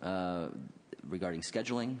changes regarding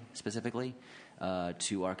scheduling specifically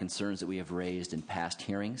to our concerns that we have raised in past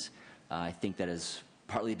hearings. I think that is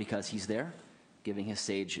partly because he's there giving his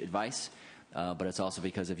sage advice, but it's also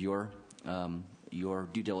because of your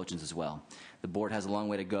due diligence as well. The board has a long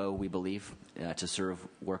way to go, we believe, to serve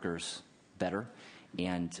workers better,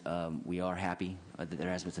 and we are happy that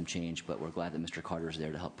there has been some change, but we're glad that Mr. Carter is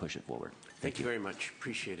there to help push it forward. Thank you very much.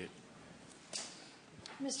 Appreciate it.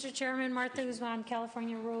 Mr. Chairman, Martha Guzman,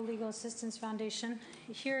 California Rural Legal Assistance Foundation,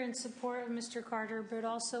 here in support of Mr. Carter, but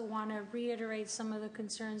also want to reiterate some of the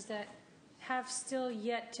concerns that have still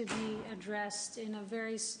yet to be addressed in a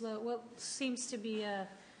very slow, what seems to be a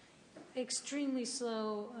extremely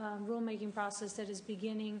slow rulemaking process that is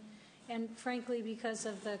beginning, and frankly because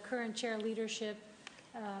of the current chair leadership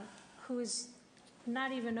who is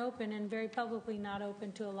not even open and very publicly not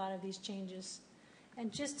open to a lot of these changes.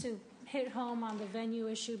 And just to hit home on the venue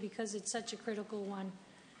issue because it's such a critical one,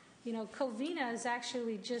 you know, Covina is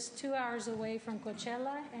actually just 2 hours away from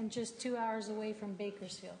Coachella and just 2 hours away from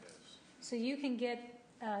Bakersfield. So you can get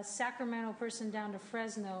a Sacramento person down to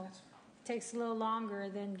Fresno. Takes a little longer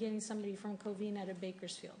than getting somebody from Covina to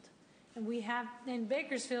Bakersfield. And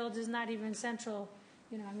Bakersfield is not even central,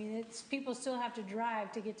 you know, I mean, people still have to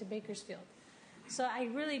drive to get to Bakersfield. So I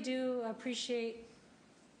really do appreciate,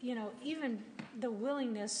 you know, even the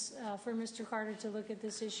willingness for Mr. Carter to look at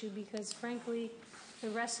this issue because, frankly, the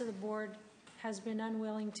rest of the board has been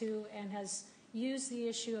unwilling to and has used the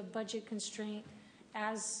issue of budget constraint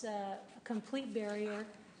as a complete barrier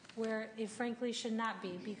where it frankly should not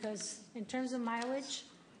be, because in terms of mileage,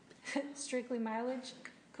 strictly mileage,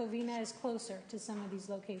 Covina is closer to some of these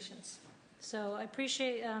locations. So I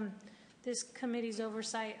appreciate this committee's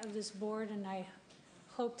oversight of this board, and I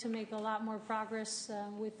hope to make a lot more progress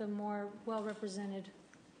with a more well-represented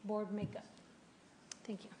board makeup.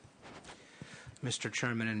 Thank you. Mr.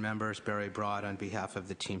 Chairman and members, Barry Broad on behalf of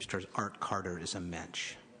the Teamsters. Art Carter is a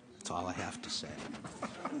mensch. That's all I have to say.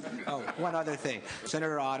 Oh, one other thing.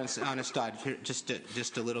 Senator Onestad,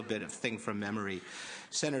 just a little bit of thing from memory.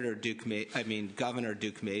 Governor Duke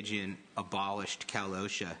Majian abolished Cal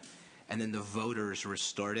OSHA, and then the voters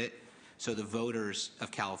restored it. So the voters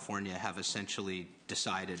of California have essentially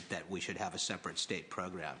decided that we should have a separate state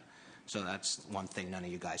program. So that's one thing none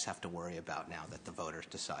of you guys have to worry about now that the voters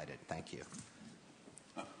decided. Thank you.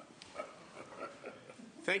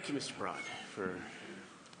 Thank you, Mr. Broad, for...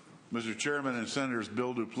 Mr. Chairman and Senators,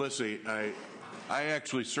 Bill Duplessis, I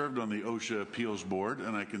actually served on the OSHA Appeals Board,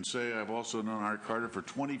 and I can say I've also known Art Carter for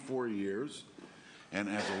 24 years. And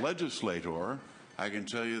as a legislator, I can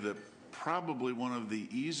tell you that probably one of the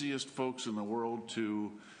easiest folks in the world to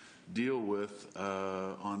deal with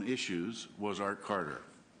on issues was Art Carter.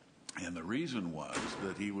 And the reason was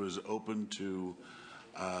that he was open to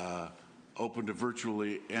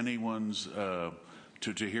virtually anyone's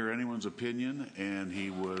to hear anyone's opinion, and he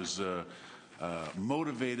was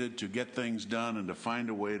motivated to get things done and to find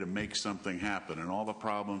a way to make something happen. And all the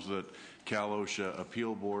problems that Cal OSHA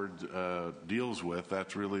Appeal Board deals with,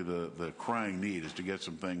 that's really the crying need, is to get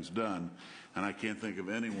some things done. And I can't think of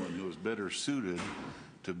anyone who is better suited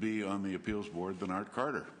to be on the Appeals Board than Art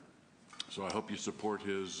Carter. So I hope you support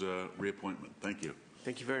his reappointment. Thank you.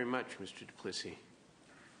 Thank you very much, Mr. Duplessis.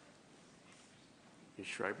 Ms.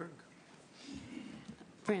 Schreiberg?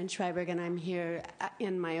 Fran Schreiberg, and I'm here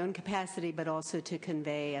in my own capacity, but also to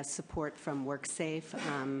convey a support from WorkSafe,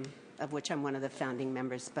 of which I'm one of the founding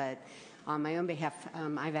members. But on my own behalf,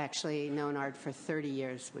 I've actually known Art for 30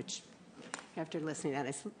 years, which, after listening to that,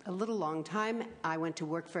 is a little long time. I went to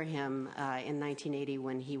work for him in 1980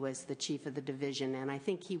 when he was the chief of the division, and I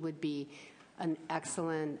think he would be an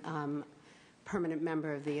excellent permanent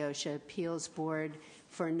member of the OSHA Appeals Board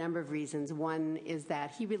for a number of reasons. One is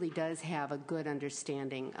that he really does have a good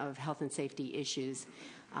understanding of health and safety issues.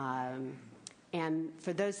 And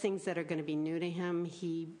for those things that are going to be new to him,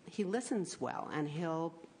 he listens well, and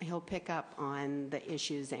he'll pick up on the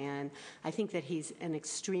issues. And I think that he's an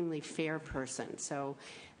extremely fair person. So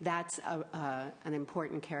that's an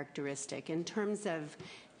important characteristic. In terms of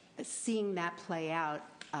seeing that play out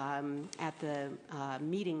at the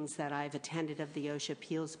meetings that I've attended of the OSHA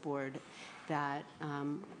Appeals Board that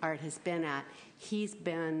Art has been at, he's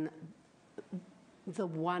been the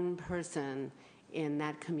one person in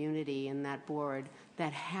that community, in that board,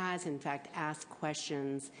 that has, in fact, asked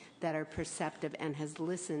questions that are perceptive and has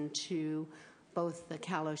listened to both the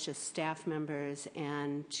Cal OSHA staff members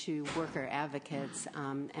and to worker advocates,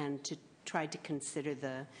 and to try to consider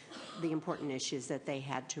the important issues that they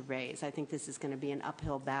had to raise. I think this is going to be an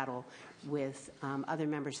uphill battle with other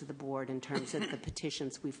members of the board in terms of the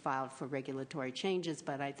petitions we filed for regulatory changes,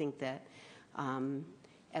 but I think that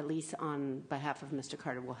at least on behalf of Mr.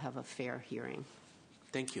 Carter, we'll have a fair hearing.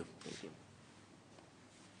 Thank you. Thank you.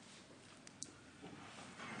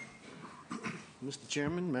 Mr.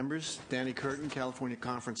 Chairman, members, Danny Curtin, California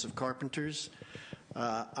Conference of Carpenters.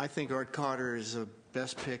 I think Art Carter is the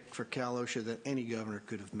best pick for Cal OSHA that any governor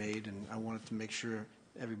could have made, and I wanted to make sure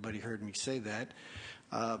everybody heard me say that.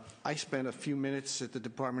 I spent a few minutes at the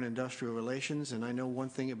Department of Industrial Relations, and I know one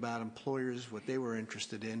thing about employers, what they were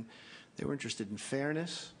interested in. They were interested in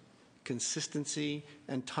fairness, consistency,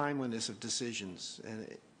 and timeliness of decisions. And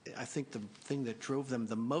I think the thing that drove them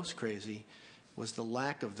the most crazy was the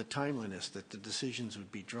lack of the timeliness, that the decisions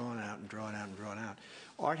would be drawn out and drawn out and drawn out.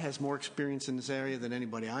 Art has more experience in this area than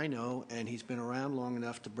anybody I know, and he's been around long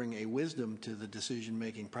enough to bring a wisdom to the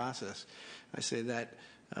decision-making process. I say that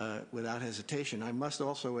without hesitation. I must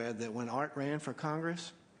also add that when Art ran for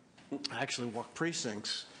Congress, I actually walked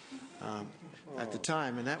precincts at the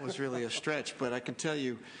time, and that was really a stretch. But I can tell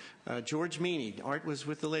you, George Meany, Art was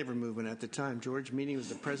with the labor movement at the time. George Meany was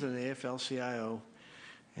the president of the AFL-CIO,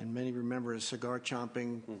 and many remember a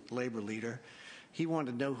cigar-chomping labor leader. He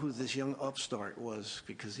wanted to know who this young upstart was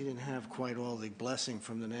because he didn't have quite all the blessing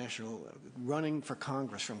from the national, running for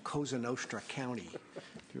Congress from Cosa Nostra County. Do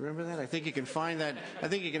you remember that? I think you can find that. I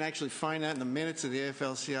think you can actually find that in the minutes of the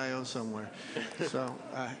AFL-CIO somewhere. So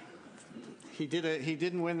he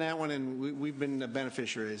didn't win that one, and we've been the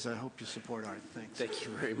beneficiaries. I hope you support Art. Thanks. Thank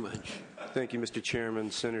you very much. Thank you, Mr.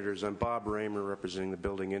 Chairman, Senators. I'm Bob Raymer, representing the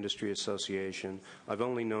Building Industry Association. I've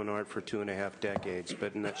only known Art for 2.5 decades,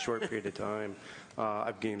 but in that short period of time,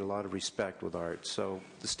 I've gained a lot of respect with Art. So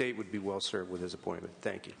the state would be well served with his appointment.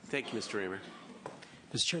 Thank you. Thank you, Mr. Raymer.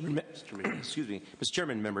 Mr. Chairman, excuse me, Mr.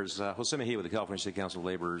 Chairman, members, Jose Mejia with the California State Council of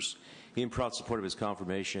Laborers, in proud support of his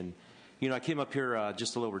confirmation. You know, I came up here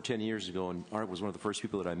just a little over 10 years ago, and Art was one of the first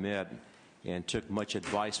people that I met and took much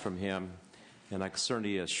advice from him. And I can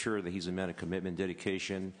certainly assure that he's a man of commitment,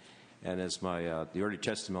 dedication, and as my the early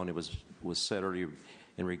testimony was said earlier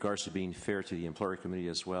in regards to being fair to the employer community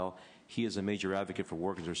as well, he is a major advocate for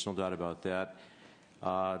workers. There's no doubt about that.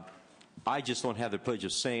 I just don't have the privilege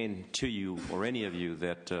of saying to you or any of you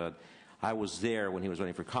that I was there when he was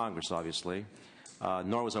running for Congress, obviously.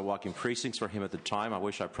 Nor was I walking precincts for him at the time. I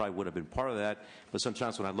wish I probably would have been part of that. But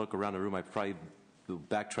sometimes when I look around the room, I probably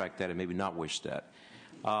backtrack that and maybe not wish that.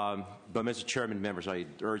 But, Mr. Chairman, members, I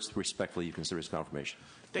urge respectfully you consider his confirmation.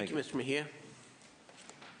 Thank you, Mr. Mejia.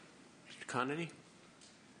 Mr. Conity.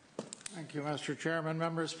 Thank you, Mr. Chairman.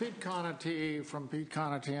 Members, Pete Conity from Pete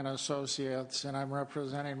Conity and Associates, and I'm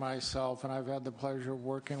representing myself, and I've had the pleasure of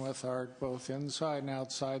working with Art both inside and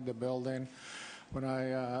outside the building. When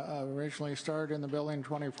I originally started in the building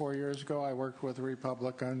 24 years ago, I worked with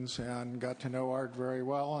Republicans and got to know Art very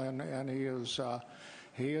well, and he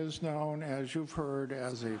is known, as you've heard,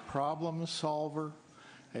 as a problem solver,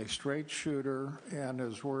 a straight shooter, and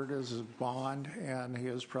his word is his bond, and he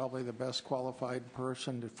is probably the best qualified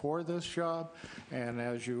person for this job. And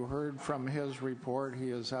as you heard from his report, he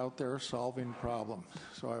is out there solving problems.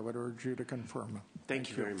 So I would urge you to confirm him. Thank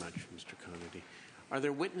you very much, Mr. Conity. Are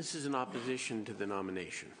there witnesses in opposition to the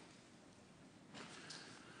nomination?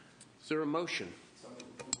 Is there a motion?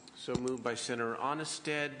 So moved by Senator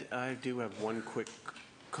Onnested. I do have one quick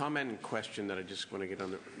comment and question that I just want to get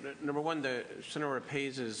on. Number one, Senator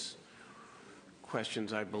Rapace's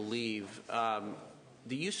questions, I believe.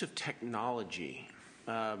 The use of technology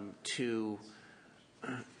to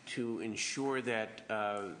ensure that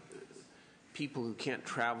people who can't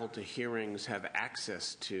travel to hearings have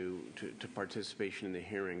access to participation in the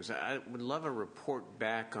hearings. I would love a report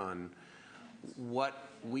back on what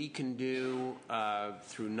we can do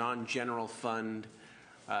through non-general fund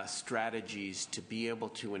strategies to be able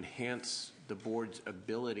to enhance the board's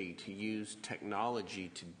ability to use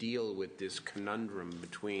technology to deal with this conundrum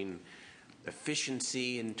between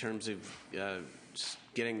efficiency in terms of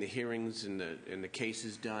getting the hearings and the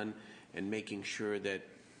cases done and making sure that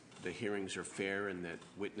the hearings are fair and that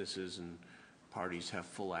witnesses and parties have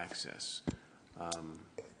full access.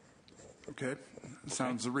 Okay.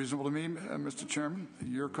 Sounds reasonable to me, Mr. Chairman.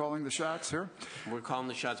 You're calling the shots here? We're calling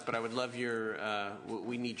the shots, but I would love your,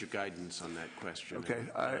 we need your guidance on that question. Okay.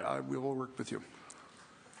 We will work with you.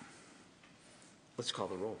 Let's call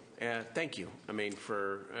the roll. Thank you. I mean,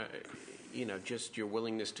 for, just your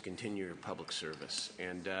willingness to continue your public service.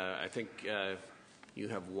 And I think you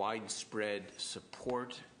have widespread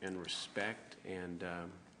support and respect, and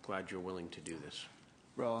glad you're willing to do this.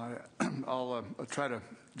 Well, I'll try to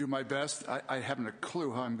do my best. I haven't a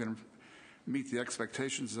clue how I'm going to meet the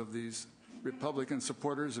expectations of these Republican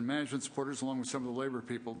supporters and management supporters, along with some of the labor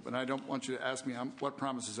people. But I don't want you to ask me what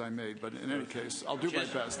promises I made. But in any case, I'll do my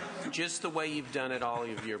best. Just the way you've done it all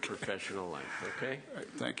of your professional life, okay? Right,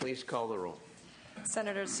 thank you. Please call the roll.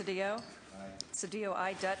 Senator Cedillo? Aye. Cedillo,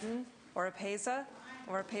 aye. Dutton? Oropeza?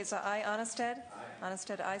 Oropeza, aye. Onnested?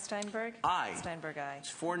 Onnested, aye. Steinberg? Aye. Steinberg, aye.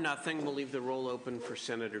 It's 4-0. We'll leave the roll open for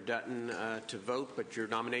Senator Dutton to vote, but your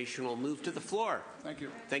nomination will move to the floor. Thank you.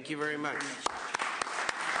 Thank you very much.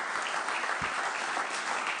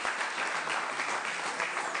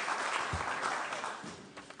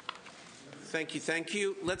 Thank you, thank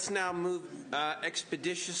you. Let's now move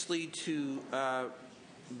expeditiously to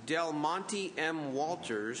Del Monte M.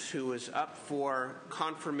 Walters, who is up for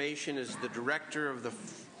confirmation as the Director of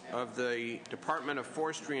the Department of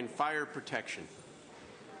Forestry and Fire Protection.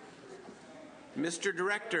 Mr.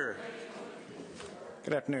 Director.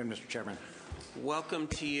 Good afternoon, Mr. Chairman. Welcome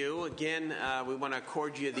to you. Again, we want to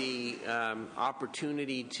accord you the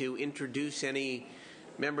opportunity to introduce any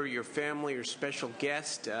member of your family or special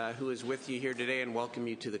guest who is with you here today and welcome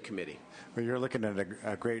you to the committee. Well, you're looking at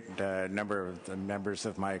a great number of the members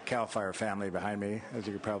of my CAL FIRE family behind me, as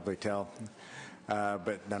you can probably tell,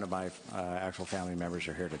 but none of my actual family members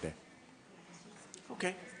are here today.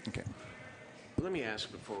 Okay. Okay. Let me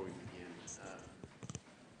ask before we begin.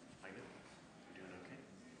 Ina,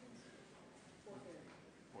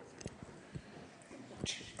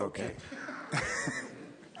 you doing okay? Okay.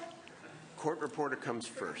 Court reporter comes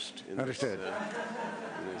first. Understood.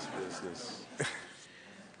 In this business.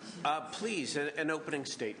 Please, an opening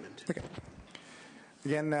statement. Okay.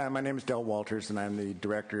 Again, my name is Del Walters, and I'm the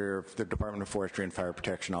Director of the Department of Forestry and Fire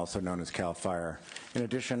Protection, also known as CAL FIRE. In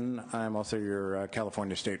addition, I'm also your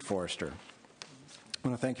California State Forester. I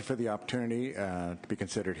want to thank you for the opportunity to be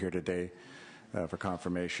considered here today for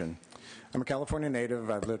confirmation. I'm a California native.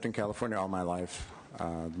 I've lived in California all my life.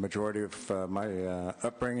 The majority of my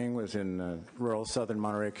upbringing was in rural southern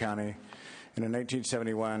Monterey County. And in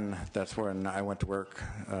 1971, that's when I went to work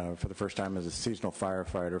for the first time as a seasonal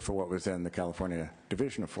firefighter for what was then the California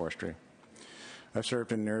Division of Forestry. I've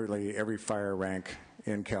served in nearly every fire rank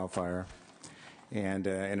in CAL FIRE. And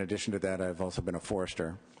in addition to that, I've also been a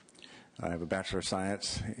forester. I have a Bachelor of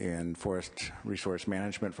Science in Forest Resource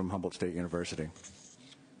Management from Humboldt State University.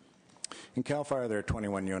 In CAL FIRE, there are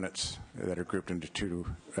 21 units that are grouped into two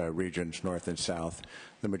regions, north and south.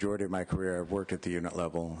 The majority of my career, I've worked at the unit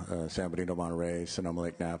level, San Benito, Monterey, Sonoma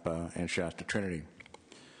Lake, Napa, and Shasta, Trinity.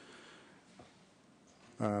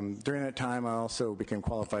 During that time, I also became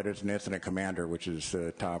qualified as an incident commander, which is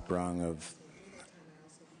the top rung of...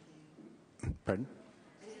 Pardon?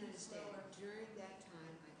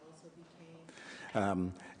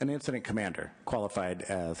 An incident commander, qualified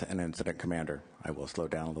as an incident commander. I will slow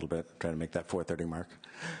down a little bit, try to make that 4:30 mark.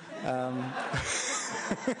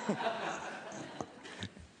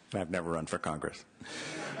 I've never run for Congress.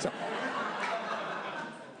 So,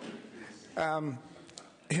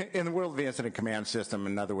 in the world of the incident command system,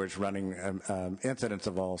 in other words, running incidents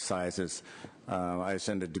of all sizes, I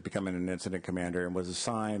ascended to becoming an incident commander and was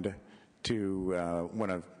assigned to one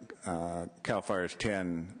of CAL FIRE's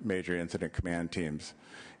 10 major incident command teams.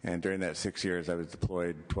 And during that 6 years, I was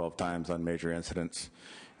deployed 12 times on major incidents.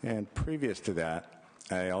 And previous to that,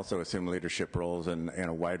 I also assumed leadership roles in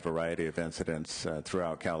a wide variety of incidents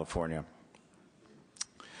throughout California.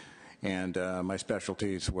 And my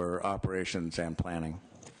specialties were operations and planning.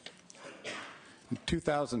 In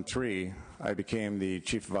 2003, I became the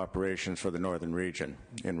Chief of Operations for the Northern Region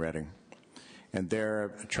in Redding. And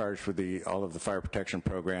there, charged with all of the fire protection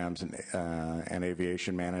programs and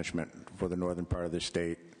aviation management for the northern part of the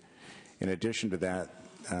state. In addition to that,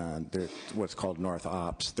 there's what's called North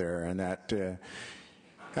Ops there, and that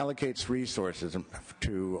allocates resources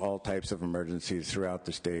to all types of emergencies throughout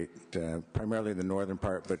the state, primarily the northern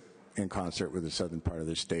part, but in concert with the southern part of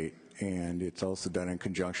the state. And it's also done in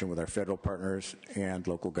conjunction with our federal partners and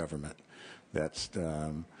local government. There's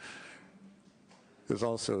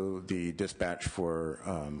also the dispatch for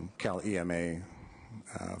Cal EMA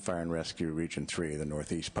Fire and Rescue Region 3, the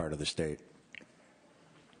northeast part of the state.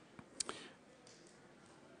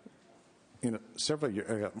 Several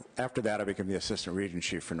years after that, I became the Assistant Region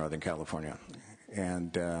Chief for Northern California.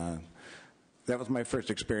 And that was my first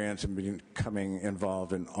experience in becoming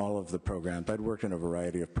involved in all of the programs. I'd worked in a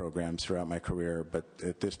variety of programs throughout my career, but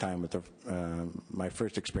at this time, with my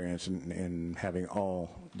first experience in having all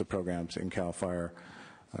the programs in CAL FIRE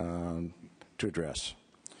to address.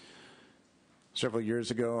 Several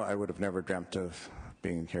years ago, I would have never dreamt of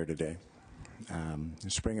being here today. In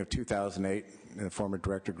the spring of 2008, the former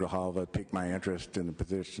director Grijalva piqued my interest in the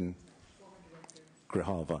position.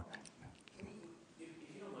 Grijalva.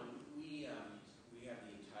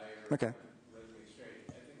 Okay. Resume straight.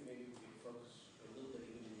 I think maybe we could focus a little bit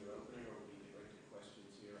even in your opening, or we could right to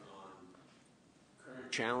questions here on current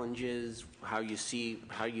challenges, how you see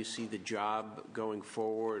the job going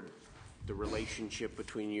forward, the relationship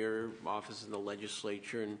between your office and the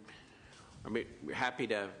legislature, and we're happy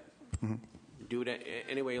to do it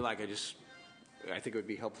any way you like. I think it would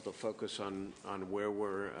be helpful to focus on where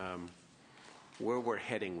we're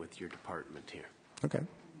heading with your department here. Okay.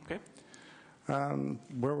 Okay.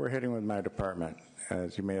 Where we're heading with my department,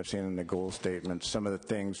 as you may have seen in the goal statement, some of the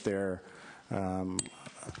things there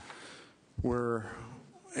we're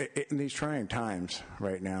in these trying times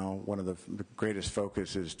right now. One of the greatest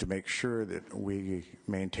focus is to make sure that we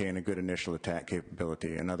maintain a good initial attack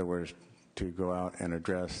capability. In other words, to go out and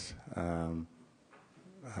address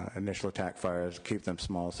initial attack fires, keep them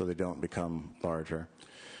small so they don't become larger.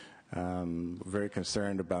 Very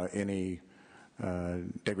concerned about any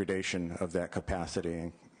degradation of that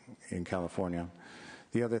capacity in California.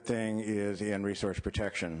 The other thing is in resource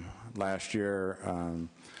protection. Last year,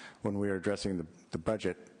 when we were addressing the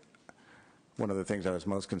budget, one of the things I was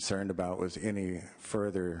most concerned about was any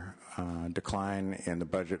further decline in the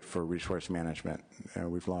budget for resource management.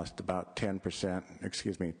 We've lost about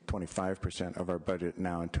 25% of our budget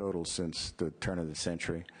now in total since the turn of the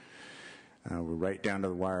century. We're right down to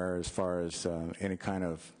the wire as far as any kind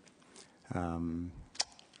of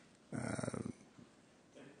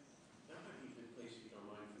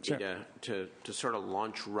to sort of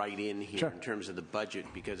launch right in here in terms of the budget,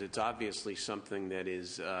 because it's obviously something that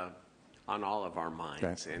is on all of our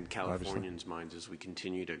minds and Californians' minds as we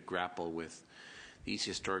continue to grapple with these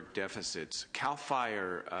historic deficits. CAL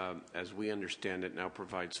FIRE, as we understand it, now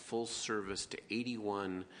provides full service to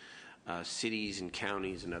 81 cities and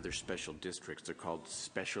counties and other special districts. They're called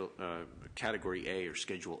special Category A or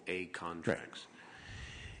Schedule A contracts. Right.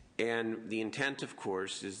 And the intent, of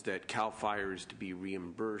course, is that CAL FIRE is to be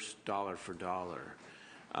reimbursed dollar for dollar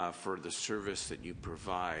for the service that you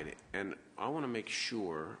provide. And I want to make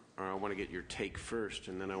sure, or I want to get your take first,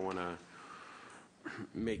 and then I want to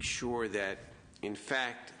make sure that, in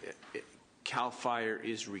fact, CAL FIRE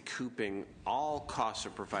is recouping all costs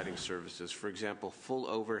of providing services. For example, full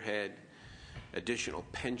overhead, additional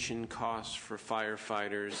pension costs for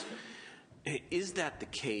firefighters. Is that the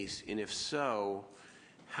case? And if so,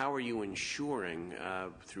 how are you ensuring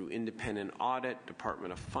through independent audit,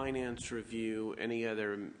 Department of Finance review, any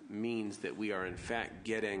other means that we are in fact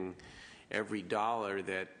getting every dollar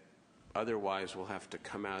that otherwise will have to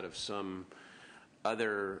come out of some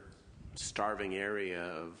other starving area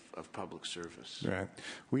of public service? Right.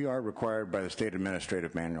 We are required by the state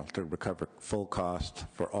administrative manual to recover full cost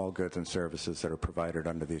for all goods and services that are provided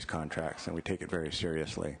under these contracts, and we take it very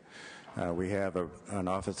seriously. We have an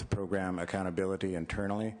Office of Program Accountability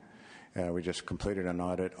internally. We just completed an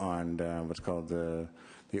audit on what's called the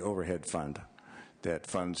overhead fund that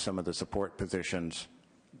funds some of the support positions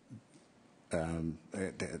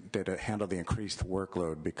that handle the increased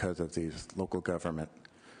workload because of these local government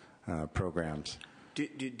programs.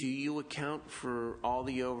 Do you account for all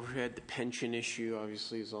the overhead? The pension issue,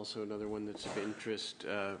 obviously, is also another one that's of interest.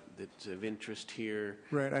 Here.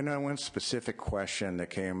 Right. I know one specific question that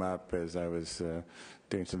came up as I was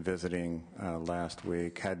doing some visiting last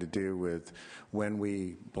week had to do with when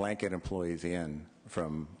we blanket employees in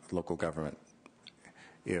from local government,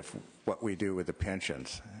 if what we do with the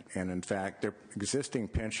pensions. And in fact, their existing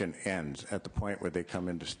pension ends at the point where they come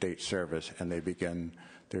into state service and they begin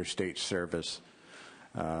their state service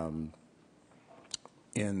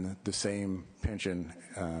in the same pension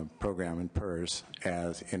program and PERS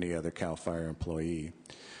as any other CAL FIRE employee.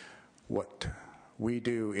 What we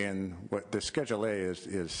do in what the Schedule A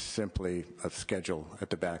is simply a schedule at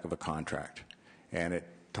the back of a contract, and it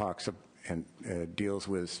talks and deals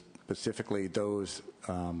with specifically those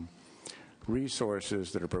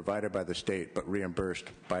resources that are provided by the state but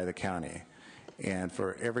reimbursed by the county. And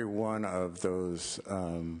for every one of those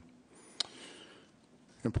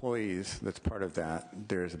employees that's part of that,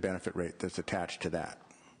 there's a benefit rate that's attached to that.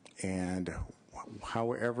 And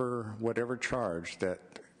whatever charge that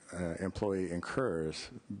employee incurs,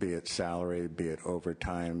 be it salary, be it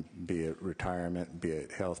overtime, be it retirement, be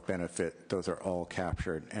it health benefit, those are all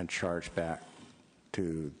captured and charged back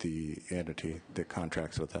to the entity that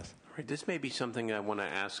contracts with us. All right, this may be something I want to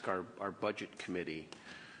ask our budget committee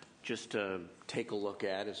just to take a look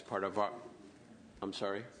at as part of our, I'm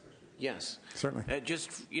sorry? Yes. Certainly.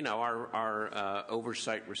 Just, you know, our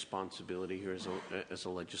oversight responsibility here as a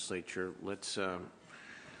legislature. Let's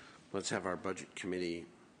have our budget committee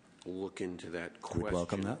look into that question. We'd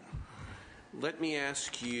welcome that. Let me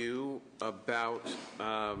ask you about,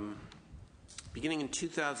 beginning in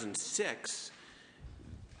 2006,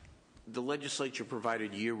 the legislature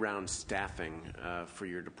provided year-round staffing for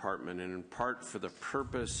your department, and in part for the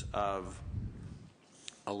purpose of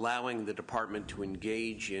allowing the department to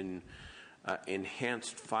engage in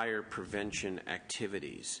enhanced fire prevention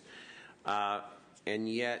activities. And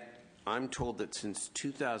yet, I'm told that since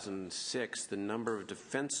 2006, the number of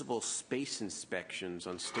defensible space inspections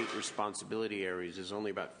on state responsibility areas is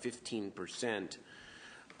only about 15%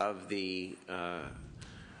 of the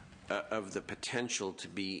potential to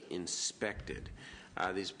be inspected.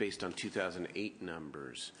 These based on 2008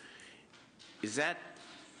 numbers. Is that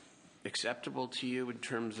acceptable to you in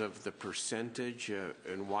terms of the percentage,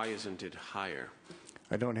 and why isn't it higher?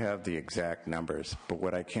 I don't have the exact numbers, but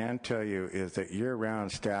what I can tell you is that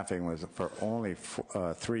year-round staffing was for only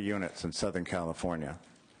 3 units in Southern California.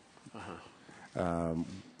 And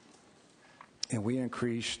we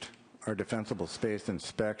increased our defensible space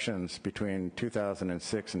inspections between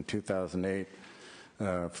 2006 and 2008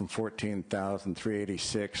 from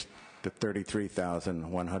 14,386 to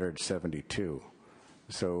 33,172.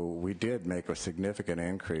 So we did make a significant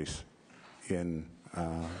increase in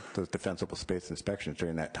those defensible space inspections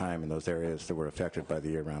during that time in those areas that were affected by the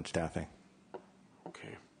year-round staffing.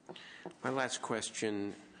 Okay. My last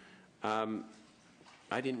question, I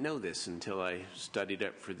didn't know this until I studied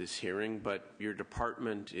up for this hearing, but your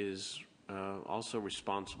department is also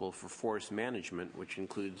responsible for forest management, which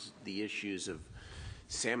includes the issues of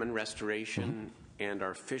salmon restoration and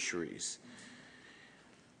our fisheries.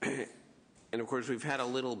 And of course, we've had a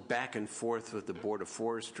little back and forth with the Board of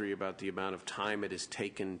Forestry about the amount of time it has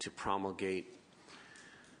taken to promulgate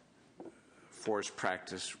forest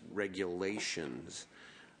practice regulations.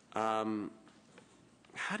 How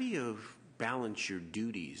do you balance your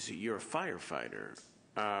duties? You're a firefighter.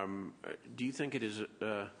 Do you think it is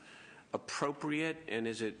appropriate, and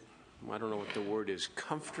is it, I don't know what the word is,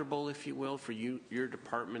 comfortable, if you will, for your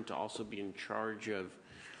department to also be in charge of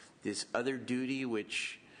this other duty,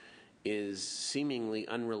 which is seemingly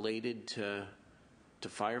unrelated to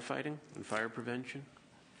firefighting and fire prevention?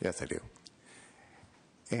 Yes, I do.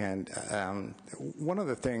 And one of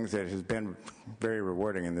the things that has been very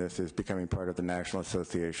rewarding in this is becoming part of the National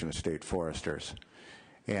Association of State Foresters.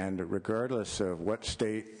 And regardless of what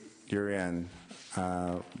state you're in,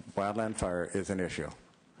 wildland fire is an issue.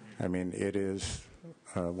 I mean, it is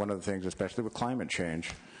one of the things, especially with climate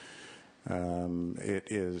change,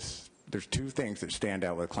 there's 2 things that stand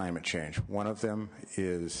out with climate change. One of them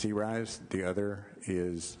is sea rise, the other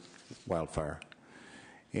is wildfire.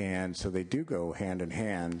 And so they do go hand in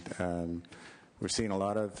hand. We've seen a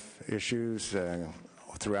lot of issues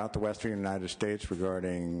throughout the western United States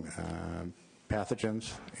regarding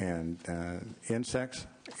pathogens and insects.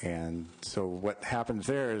 And so what happens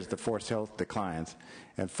there is the forest health declines,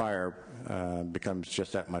 and fire becomes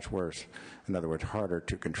just that much worse. In other words, harder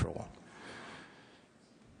to control.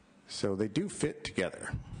 So they do fit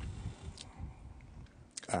together.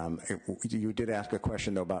 You did ask a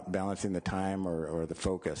question, though, about balancing the time or the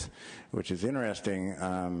focus, which is interesting.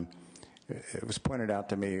 It was pointed out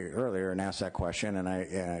to me earlier and asked that question, and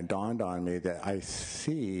it dawned on me that I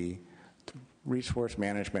see resource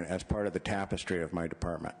management as part of the tapestry of my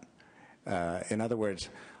department. In other words,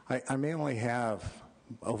 I may only have,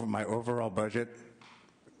 over my overall budget,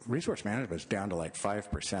 resource management is down to like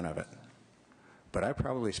 5% of it. But I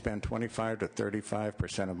probably spend 25 to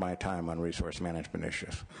 35% of my time on resource management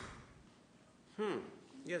issues.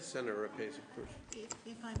 Yes, Senator Rapez, of course.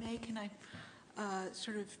 If I may, can I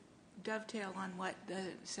sort of dovetail on what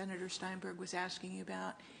Senator Steinberg was asking you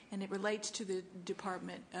about? And it relates to the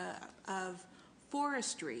Department of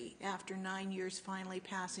Forestry, after 9 years finally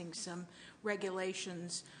passing some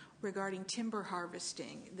regulations regarding timber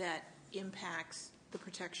harvesting that impacts the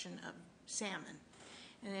protection of salmon.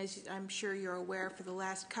 And as I'm sure you're aware, for the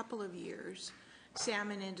last couple of years,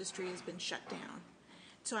 salmon industry has been shut down.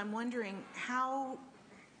 So I'm wondering how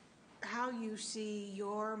you see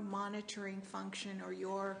your monitoring function or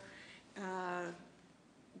your, I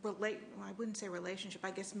wouldn't say relationship,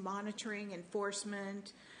 I guess monitoring,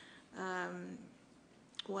 enforcement,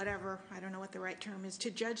 whatever, I don't know what the right term is, to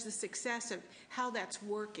judge the success of how that's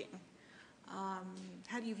working.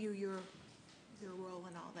 How do you view your role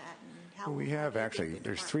in all that? And how We have actually,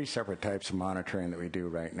 there's 3 separate types of monitoring that we do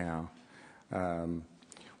right now.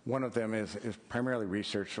 One of them is primarily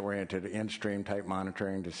research-oriented, in-stream type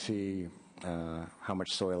monitoring to see how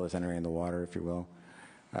much soil is entering the water, if you will.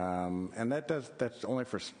 And that's only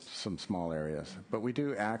for some small areas. But we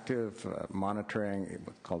do active monitoring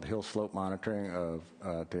called hill slope monitoring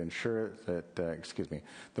to ensure that,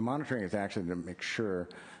 the monitoring is actually to make sure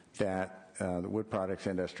that the wood products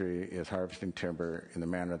industry is harvesting timber in the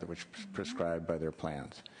manner that was prescribed by their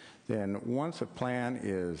plans. Then once a plan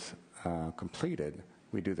is completed,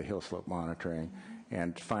 we do the hill slope monitoring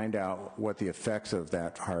and find out what the effects of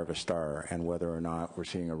that harvest are and whether or not we're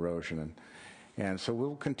seeing erosion. And so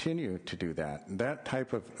we'll continue to do that. That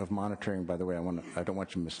type of monitoring, by the way, I don't want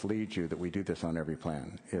to mislead you that we do this on every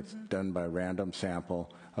plan. It's done by random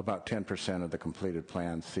sample. About 10% of the completed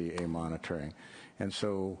plans see a monitoring. And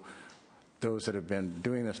so those that have been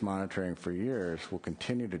doing this monitoring for years will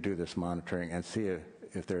continue to do this monitoring and see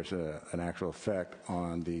if there's an actual effect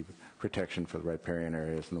on the protection for the riparian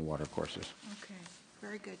areas and the water courses. Okay,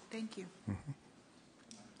 very good. Thank you.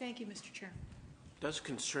 Thank you, Mr. Chair. It does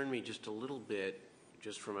concern me just a little bit,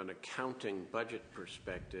 just from an accounting budget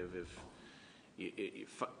perspective,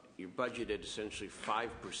 if you budgeted essentially 5%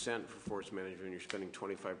 for forest management and you're spending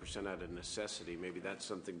 25% out of necessity, maybe that's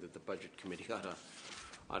something that the Budget Committee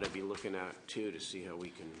ought to be looking at too, to see how we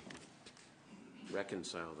can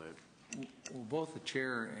reconcile that. Well, both the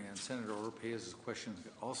chair and Senator Oropez's questions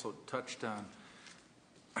also touched on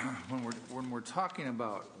when we're talking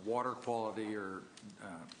about water quality or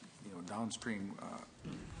downstream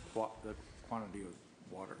the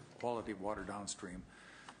quality of water downstream.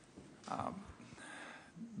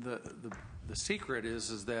 The secret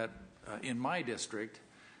is that in my district,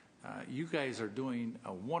 you guys are doing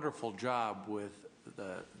a wonderful job with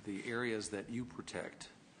the areas that you protect.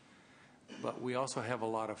 But we also have a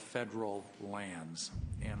lot of federal lands.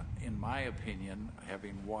 And in my opinion,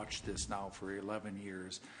 having watched this now for 11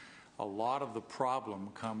 years, a lot of the problem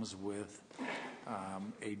comes with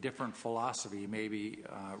a different philosophy, maybe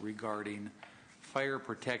regarding fire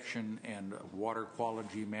protection and water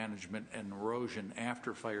quality management and erosion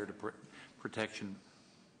after fire protection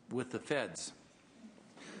with the feds.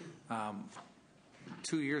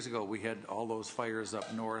 2 years ago, we had all those fires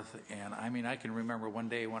up north, and I can remember one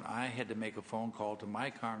day when I had to make a phone call to my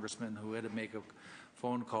congressman, who had to make a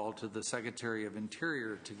phone call to the Secretary of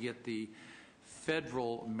Interior to get the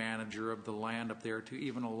federal manager of the land up there to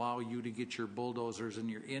even allow you to get your bulldozers and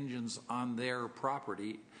your engines on their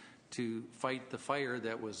property to fight the fire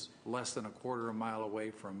that was less than a quarter of a mile away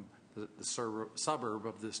from the suburb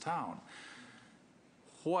of this town.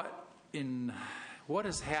 What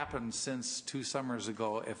has happened since 2 summers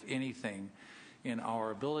ago, if anything, in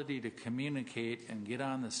our ability to communicate and get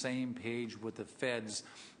on the same page with the feds,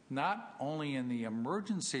 not only in the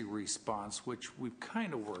emergency response, which we've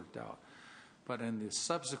kind of worked out, but in the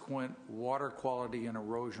subsequent water quality and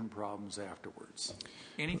erosion problems afterwards?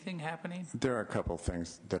 Anything happening? There are a couple of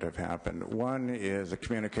things that have happened. One is a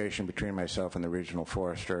communication between myself and the regional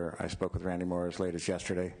forester. I spoke with Randy Moore as late as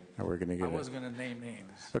yesterday. We're going to get I wasn't going to name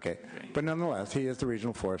names. Okay. But nonetheless, he is the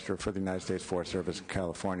regional forester for the United States Forest Service in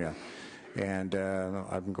California. And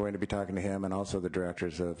I'm going to be talking to him and also the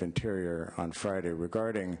directors of Interior on Friday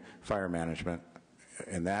regarding fire management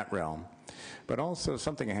in that realm. But also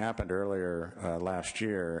something happened earlier last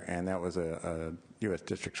year, and that was a U.S.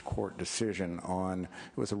 District Court decision on,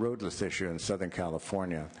 it was a roadless issue in Southern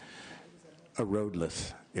California. A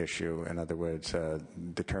roadless issue, in other words,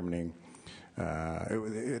 determining,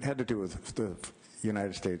 it had to do with the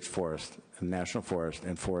United States Forest, National Forest,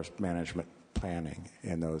 and forest management planning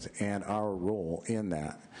in those, and our role in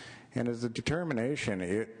that. And as a determination,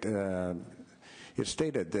 it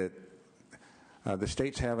stated that the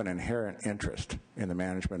states have an inherent interest in the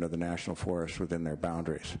management of the national forest within their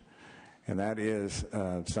boundaries. And that is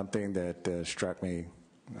something that struck me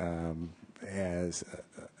as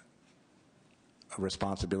a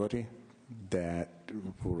responsibility that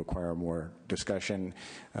will require more discussion.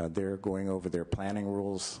 They're going over their planning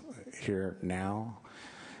rules here now,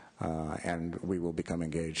 and we will become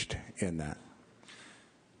engaged in that.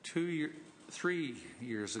 3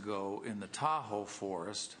 years ago in the Tahoe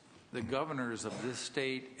Forest, the governors of this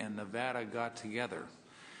state and Nevada got together,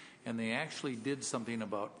 and they actually did something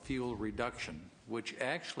about fuel reduction, which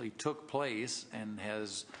actually took place and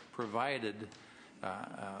has provided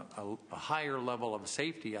a higher level of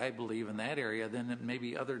safety, I believe, in that area than in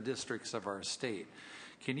maybe other districts of our state.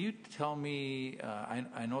 Can you tell me,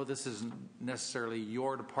 I know this isn't necessarily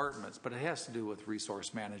your departments, but it has to do with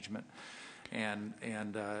resource management. And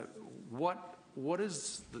what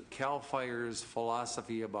is the CAL FIRE's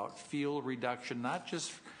philosophy about fuel reduction, not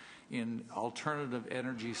just in alternative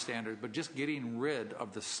energy standard, but just getting rid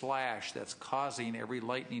of the slash that's causing every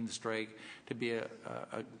lightning strike to be a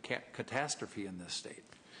catastrophe in this state?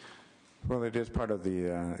 Well, it is part of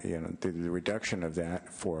the the reduction of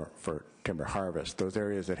that for timber harvest. Those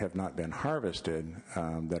areas that have not been harvested,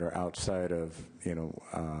 that are outside of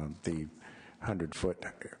the 100-foot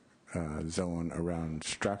zone around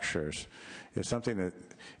structures, is something that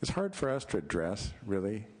is hard for us to address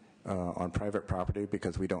really on private property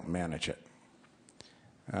because we don't manage it.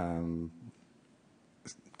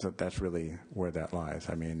 So that's really where that lies.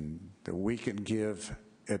 I mean, we can give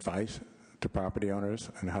advice to property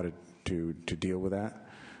owners on how to deal with that,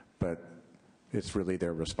 but it's really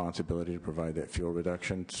their responsibility to provide that fuel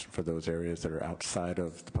reductions for those areas that are outside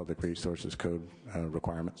of the Public Resources Code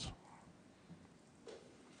requirements.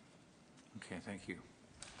 Okay, thank you.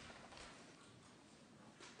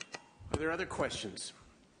 Are there other questions?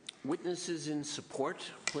 Witnesses in support,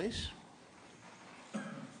 please.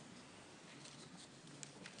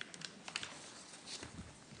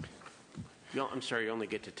 I'm sorry, you only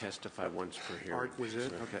get to testify once per hearing. Art, was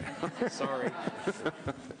it? Okay. Sorry.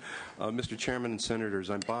 Mr. Chairman and Senators,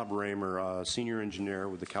 I'm Bob Raymer, Senior Engineer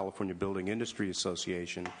with the California Building Industry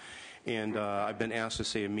Association. And I've been asked to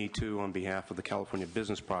say a Me Too on behalf of the California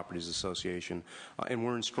Business Properties Association. And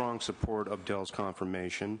we're in strong support of Dell's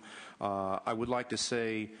confirmation. I would like to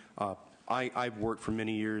say I've worked for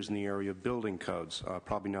many years in the area of building codes.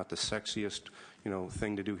 Probably not the sexiest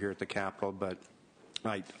thing to do here at the Capitol, but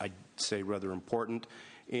I'd say rather important.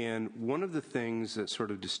 And one of the things that sort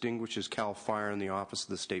of distinguishes CAL FIRE and the Office of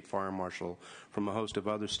the State Fire Marshal from a host of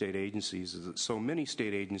other state agencies is that so many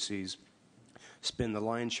state agencies spend the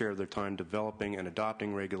lion's share of their time developing and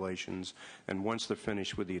adopting regulations, and once they're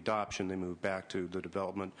finished with the adoption, they move back to the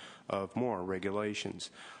development of more regulations.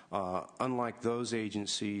 Unlike those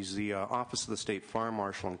agencies, the Office of the State Fire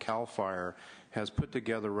Marshal and CAL FIRE has put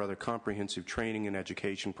together a rather comprehensive training and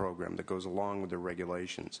education program that goes along with the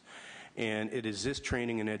regulations. And it is this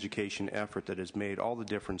training and education effort that has made all the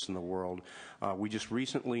difference in the world. We just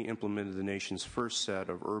recently implemented the nation's first set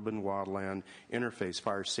of urban wildland interface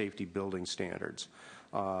fire safety building standards.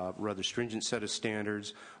 Rather stringent set of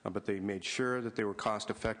standards, but they made sure that they were cost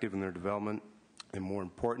effective in their development. And more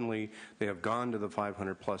importantly, they have gone to the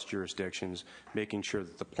 500-plus jurisdictions, making sure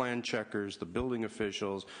that the plan checkers, the building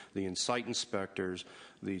officials, the site inspectors,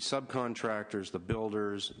 the subcontractors, the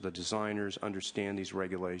builders, the designers understand these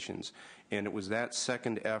regulations. And it was that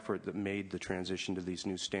second effort that made the transition to these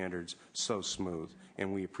new standards so smooth,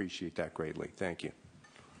 and we appreciate that greatly. Thank you.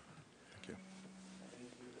 Thank you.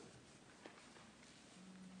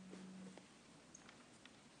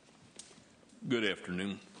 Good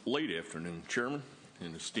afternoon. Late afternoon, Chairman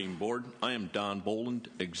and esteemed board. I am Don Boland,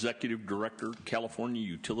 Executive Director, California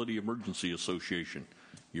Utility Emergency Association,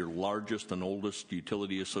 your largest and oldest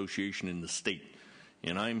utility association in the state.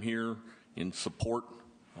 And I'm here in support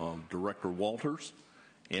of Director Walters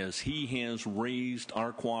as he has raised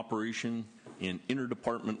our cooperation in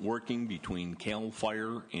interdepartment working between CAL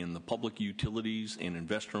FIRE and the public utilities and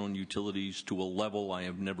investor-owned utilities to a level I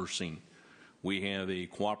have never seen. We have a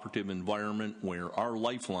cooperative environment where our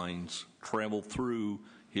lifelines travel through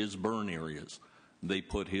his burn areas. They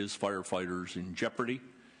put his firefighters in jeopardy,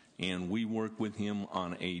 and we work with him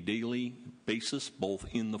on a daily basis, both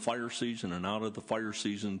in the fire season and out of the fire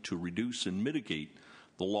season, to reduce and mitigate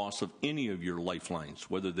the loss of any of your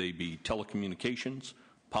lifelines, whether they be telecommunications,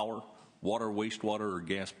 power, water, wastewater, or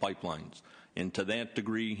gas pipelines. And to that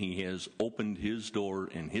degree, he has opened his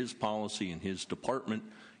door and his policy and his department,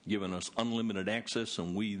 given us unlimited access,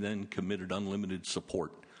 and we then committed unlimited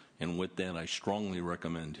support. And with that, I strongly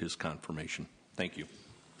recommend his confirmation. Thank you.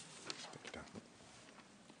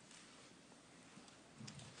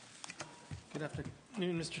 Good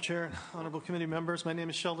afternoon, Mr. Chair, honorable committee members. My name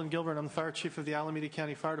is Sheldon Gilbert. I'm the Fire Chief of the Alameda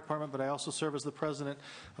County Fire Department, but I also serve as the President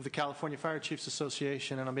of the California Fire Chiefs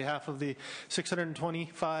Association. And on behalf of the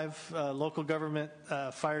 625 local government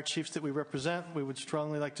fire chiefs that we represent, we would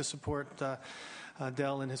strongly like to support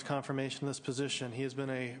Dell in his confirmation of this position. He has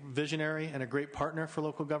been a visionary and a great partner for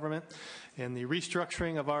local government. In the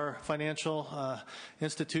restructuring of our financial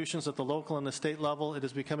institutions at the local and the state level, it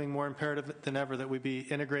is becoming more imperative than ever that we be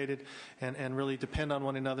integrated and really depend depend on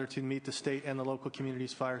one another to meet the state and the local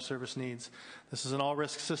community's fire service needs. This is an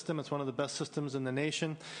all-risk system. It's one of the best systems in the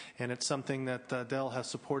nation, and it's something that Del has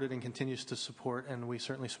supported and continues to support, and we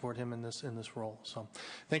certainly support him in this role. So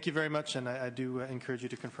thank you very much, and I do encourage you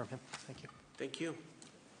to confirm him. Thank you. Thank you.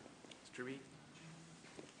 Mr. Reed.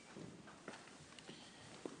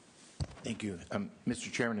 Thank you.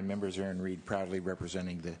 Mr. Chairman and members, Aaron Reed, proudly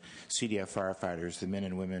representing the CDF firefighters, the men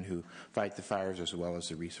and women who fight the fires, as well as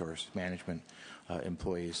the resource management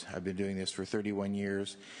employees. I've been doing this for 31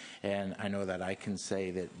 years, and I know that I can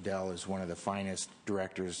say that Del is one of the finest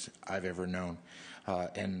directors I've ever known.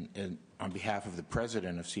 And on behalf of the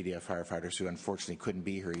president of CDF Firefighters, who unfortunately couldn't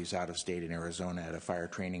be here, he's out of state in Arizona at a fire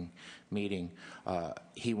training meeting,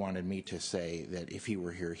 he wanted me to say that if he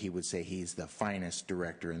were here, he would say he's the finest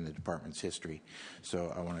director in the department's history.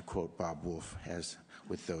 So I want to quote Bob Wolf as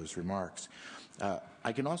with those remarks.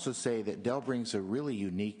 I can also say that Del brings a really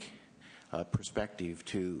unique perspective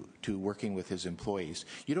to working with his employees.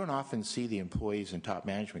 You don't often see the employees and top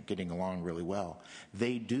management getting along really well.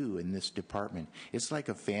 They do in this department. It's like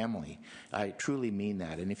a family. I truly mean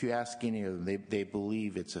that. And if you ask any of them, they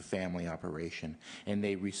believe it's a family operation, and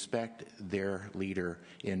they respect their leader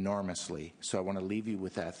enormously. So I want to leave you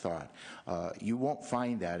with that thought. You won't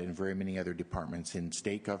find that in very many other departments in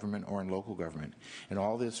state government or in local government. And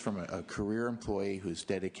all this from a career employee who's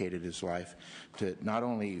dedicated his life to not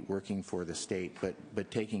only working for the state,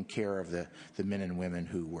 but taking care of the men and women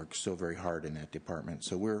who work so very hard in that department.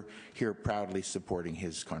 So we're here proudly supporting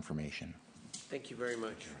his confirmation. Thank you very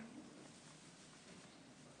much.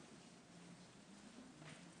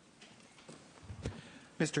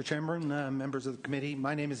 Mr. Chairman, members of the committee,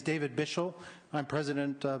 my name is David Bischel. I'm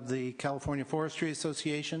president of the California Forestry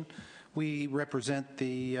Association. We represent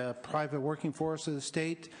the private working forest of the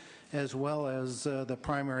state, as well as the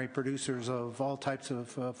primary producers of all types of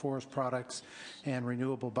forest products and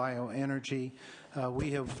renewable bioenergy.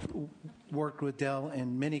 We have worked with Del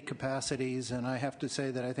in many capacities, and I have to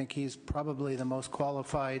say that I think he's probably the most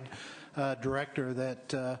qualified director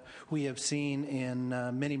that we have seen in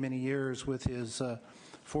many, many years with his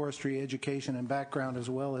forestry education and background, as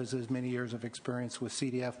well as his many years of experience with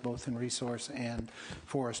CDF, both in resource and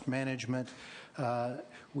forest management.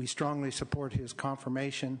 We strongly support his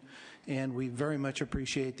confirmation, and we very much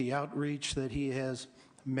appreciate the outreach that he has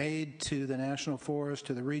made to the National Forest,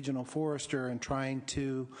 to the regional forester, and trying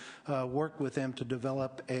to work with them to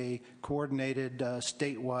develop a coordinated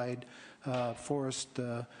statewide forest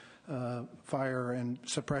fire and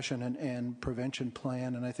suppression and prevention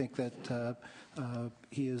plan. And I think that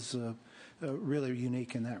he is really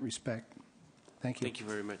unique in that respect. Thank you. Thank you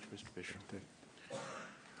very much, Mr. Bishop.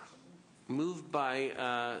 Moved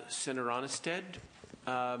by Senator Onnested.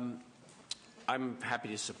 I'm happy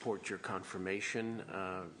to support your confirmation.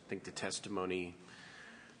 I think the testimony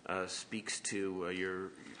speaks to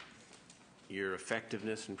your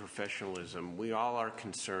effectiveness and professionalism. We all are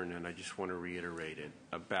concerned, and I just want to reiterate it,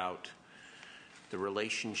 about the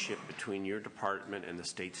relationship between your department and the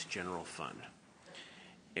state's general fund.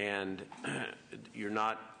 And you're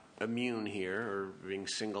not immune here or being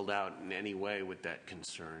singled out in any way with that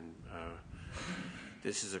concern.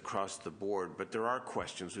 This is across the board, but there are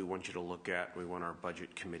questions we want you to look at, we want our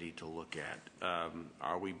budget committee to look at.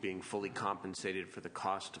 Are we being fully compensated for the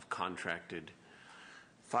cost of contracted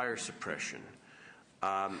fire suppression?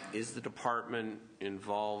 Is the department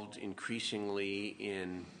involved increasingly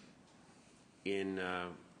in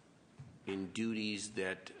duties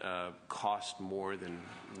that cost more than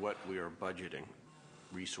what we are budgeting?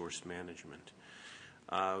 Resource management.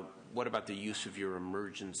 What about the use of your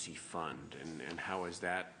emergency fund, and how is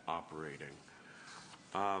that operating?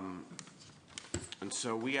 And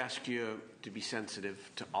so we ask you to be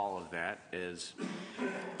sensitive to all of that, as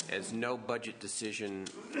no budget decision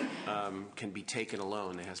can be taken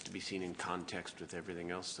alone. It has to be seen in context with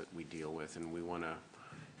everything else that we deal with, and we want to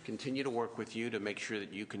continue to work with you to make sure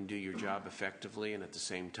that you can do your job effectively, and at the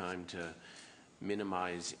same time to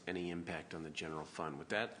minimize any impact on the general fund. With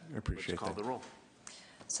that, let's call the roll.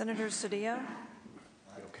 Senator Cedillo?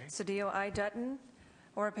 Okay. Cedillo, I. Dutton.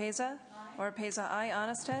 Oropeza? Oropeza, I.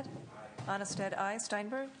 Onnested? Onnested, I.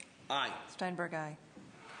 Steinberg? Aye. Steinberg, aye.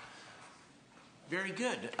 Very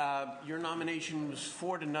good. Your nomination was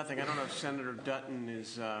 4-0. I don't know if Senator Dutton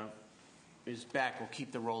is back. We'll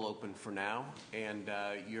keep the roll open for now, and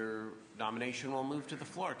your nomination will move to the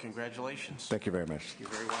floor. Congratulations. Thank you very much. You're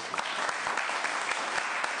very welcome.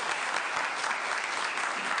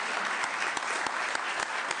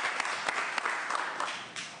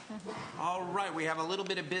 All right, we have a little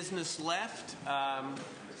bit of business left. Ina,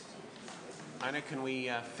 can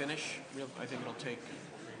we finish? I think it'll take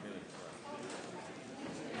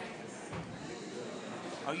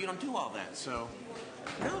Oh, you don't do all that, so...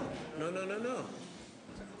 No.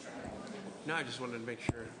 No, I just wanted to make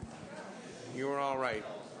sure you were all right.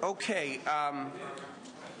 Okay,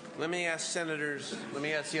 let me ask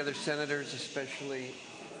the other senators, especially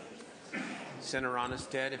Senator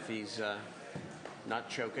Onestad, if he's not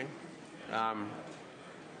choking.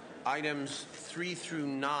 Items 3 through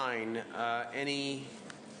 9, any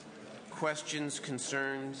questions,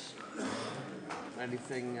 concerns,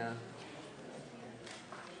 anything?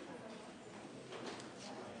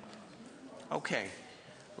 Okay.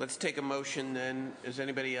 Let's take a motion then. Is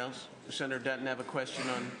anybody else? Senator Dutton have a question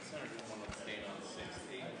on?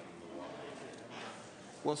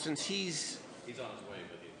 Well, since he's on his way,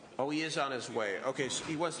 but oh, he is on his way. Okay, so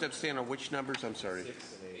he wants to abstain on which numbers? I'm sorry.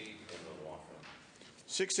 6 and 8 in the walk-on.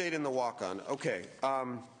 6, 8 in the walk-on. Okay.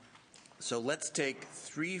 So let's take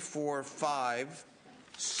 3, 4, 5,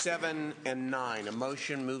 7, and 9. A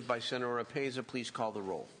motion moved by Senator Oropeza. Please call the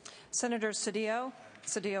roll. Senator Cedillo?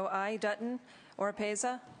 Cedillo, aye. Dutton?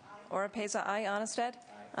 Oropeza? Oropeza, aye. Onestad?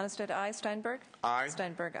 Onestad, aye. Steinberg? Aye.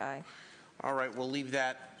 Steinberg, aye. All right, we'll leave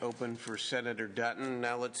that open for Senator Dutton.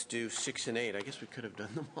 Now let's do 6 and 8. I guess we could have done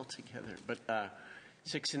them all together. But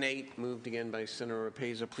 6 and 8 moved again by Senator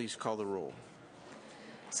Oropeza. Please call the roll.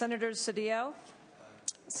 Senators Cedillo?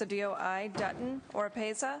 Cedillo, aye. Dutton?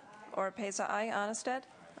 Oropeza? Oropeza, aye. Onestad?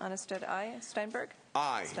 Onestad, aye. Steinberg?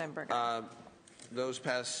 Aye. Steinberg, aye. Those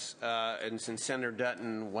pass, and since Senator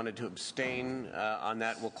Dutton wanted to abstain on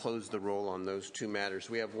that, we'll close the roll on those two matters.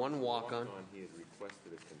 We have one walk-on. He had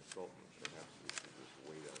requested a consultant. Perhaps we should just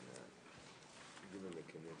wait on that. Given the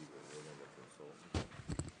committee will wait on the consultant.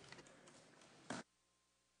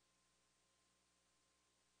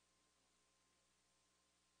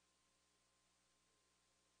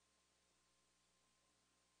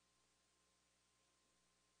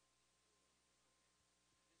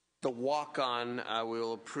 The walk-on, we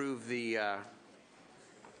will approve the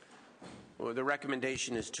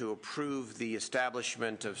recommendation is to approve the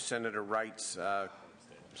establishment of Senator Wright's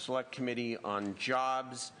Select Committee on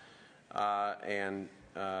Jobs, and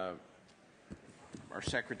our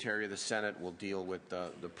Secretary of the Senate will deal with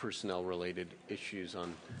the personnel-related issues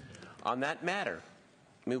on that matter.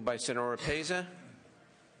 Moved by Senator Oropeza.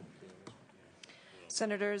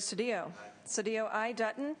 Senator Cedillo? Cedillo, aye.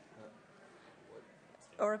 Dutton?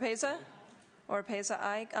 Oropeza? Oropeza,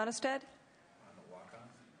 aye. Onestad?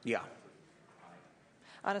 Yeah.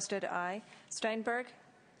 Onestad, aye. Steinberg?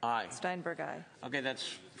 Aye. Steinberg, aye. Okay,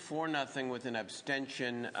 that's 4-0 with an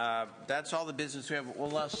abstention. That's all the business we have.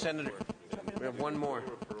 We'll allow Senator. We have one more.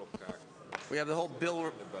 We have the whole bill.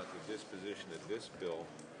 About the disposition of this bill,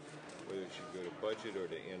 whether it should go to budget or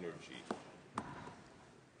to energy.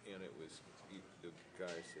 And it was, the guy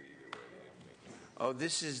said either way. Oh,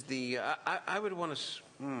 this is the. I would want to.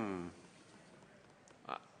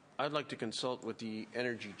 I'd like to consult with the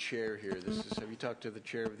energy chair here. This is. Have you talked to the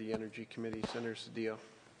chair of the energy committee, Senator Cedillo?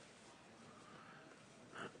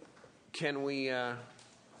 Can we? How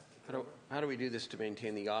do we do this to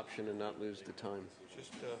maintain the option and not lose the time?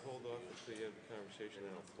 Just hold off until you have the conversation,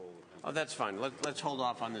 and I'll fold it. Oh, that's fine. Let's hold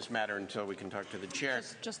off on this matter until we can talk to the chair.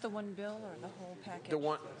 Just the one bill or the whole package? The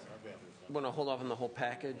one. Want to hold off on the whole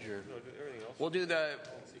package, or we'll do the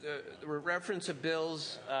reference of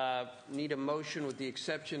bills. Need a motion with the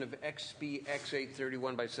exception of XB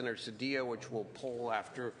X831 by Senator Cedillo, which we'll poll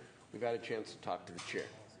after we've had a chance to talk to the chair.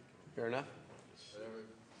 Fair enough.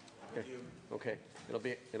 Okay. It'll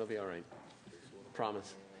be all right.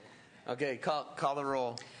 Promise. Okay. Call the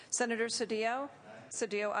roll. Senator Cedillo?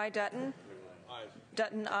 Cedillo, aye. Dutton? Aye.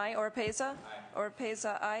 Dutton, aye. Oropeza?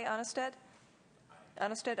 Oropeza, aye. Onestad?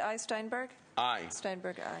 Onestad, aye. Steinberg? Aye.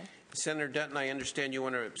 Steinberg, aye. Senator Dutton, I understand you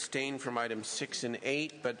want to abstain from items 6 and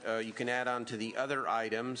 8, but you can add on to the other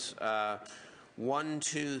items 1,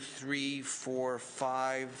 2, 3, 4,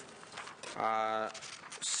 5,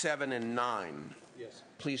 7, and 9. Yes.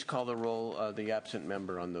 Please call the roll, the absent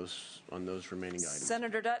member on those remaining items.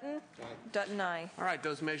 Senator Dutton? Aye. Dutton, aye. All right,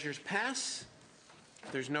 those measures pass.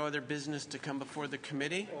 There's no other business to come before the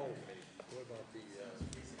committee. Oh, what about the?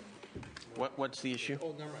 What's the issue?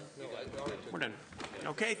 Oh, never mind. No, We're done.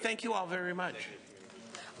 Okay, thank you all very much.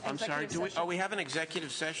 I'm sorry. We have an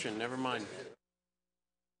executive session. Never mind.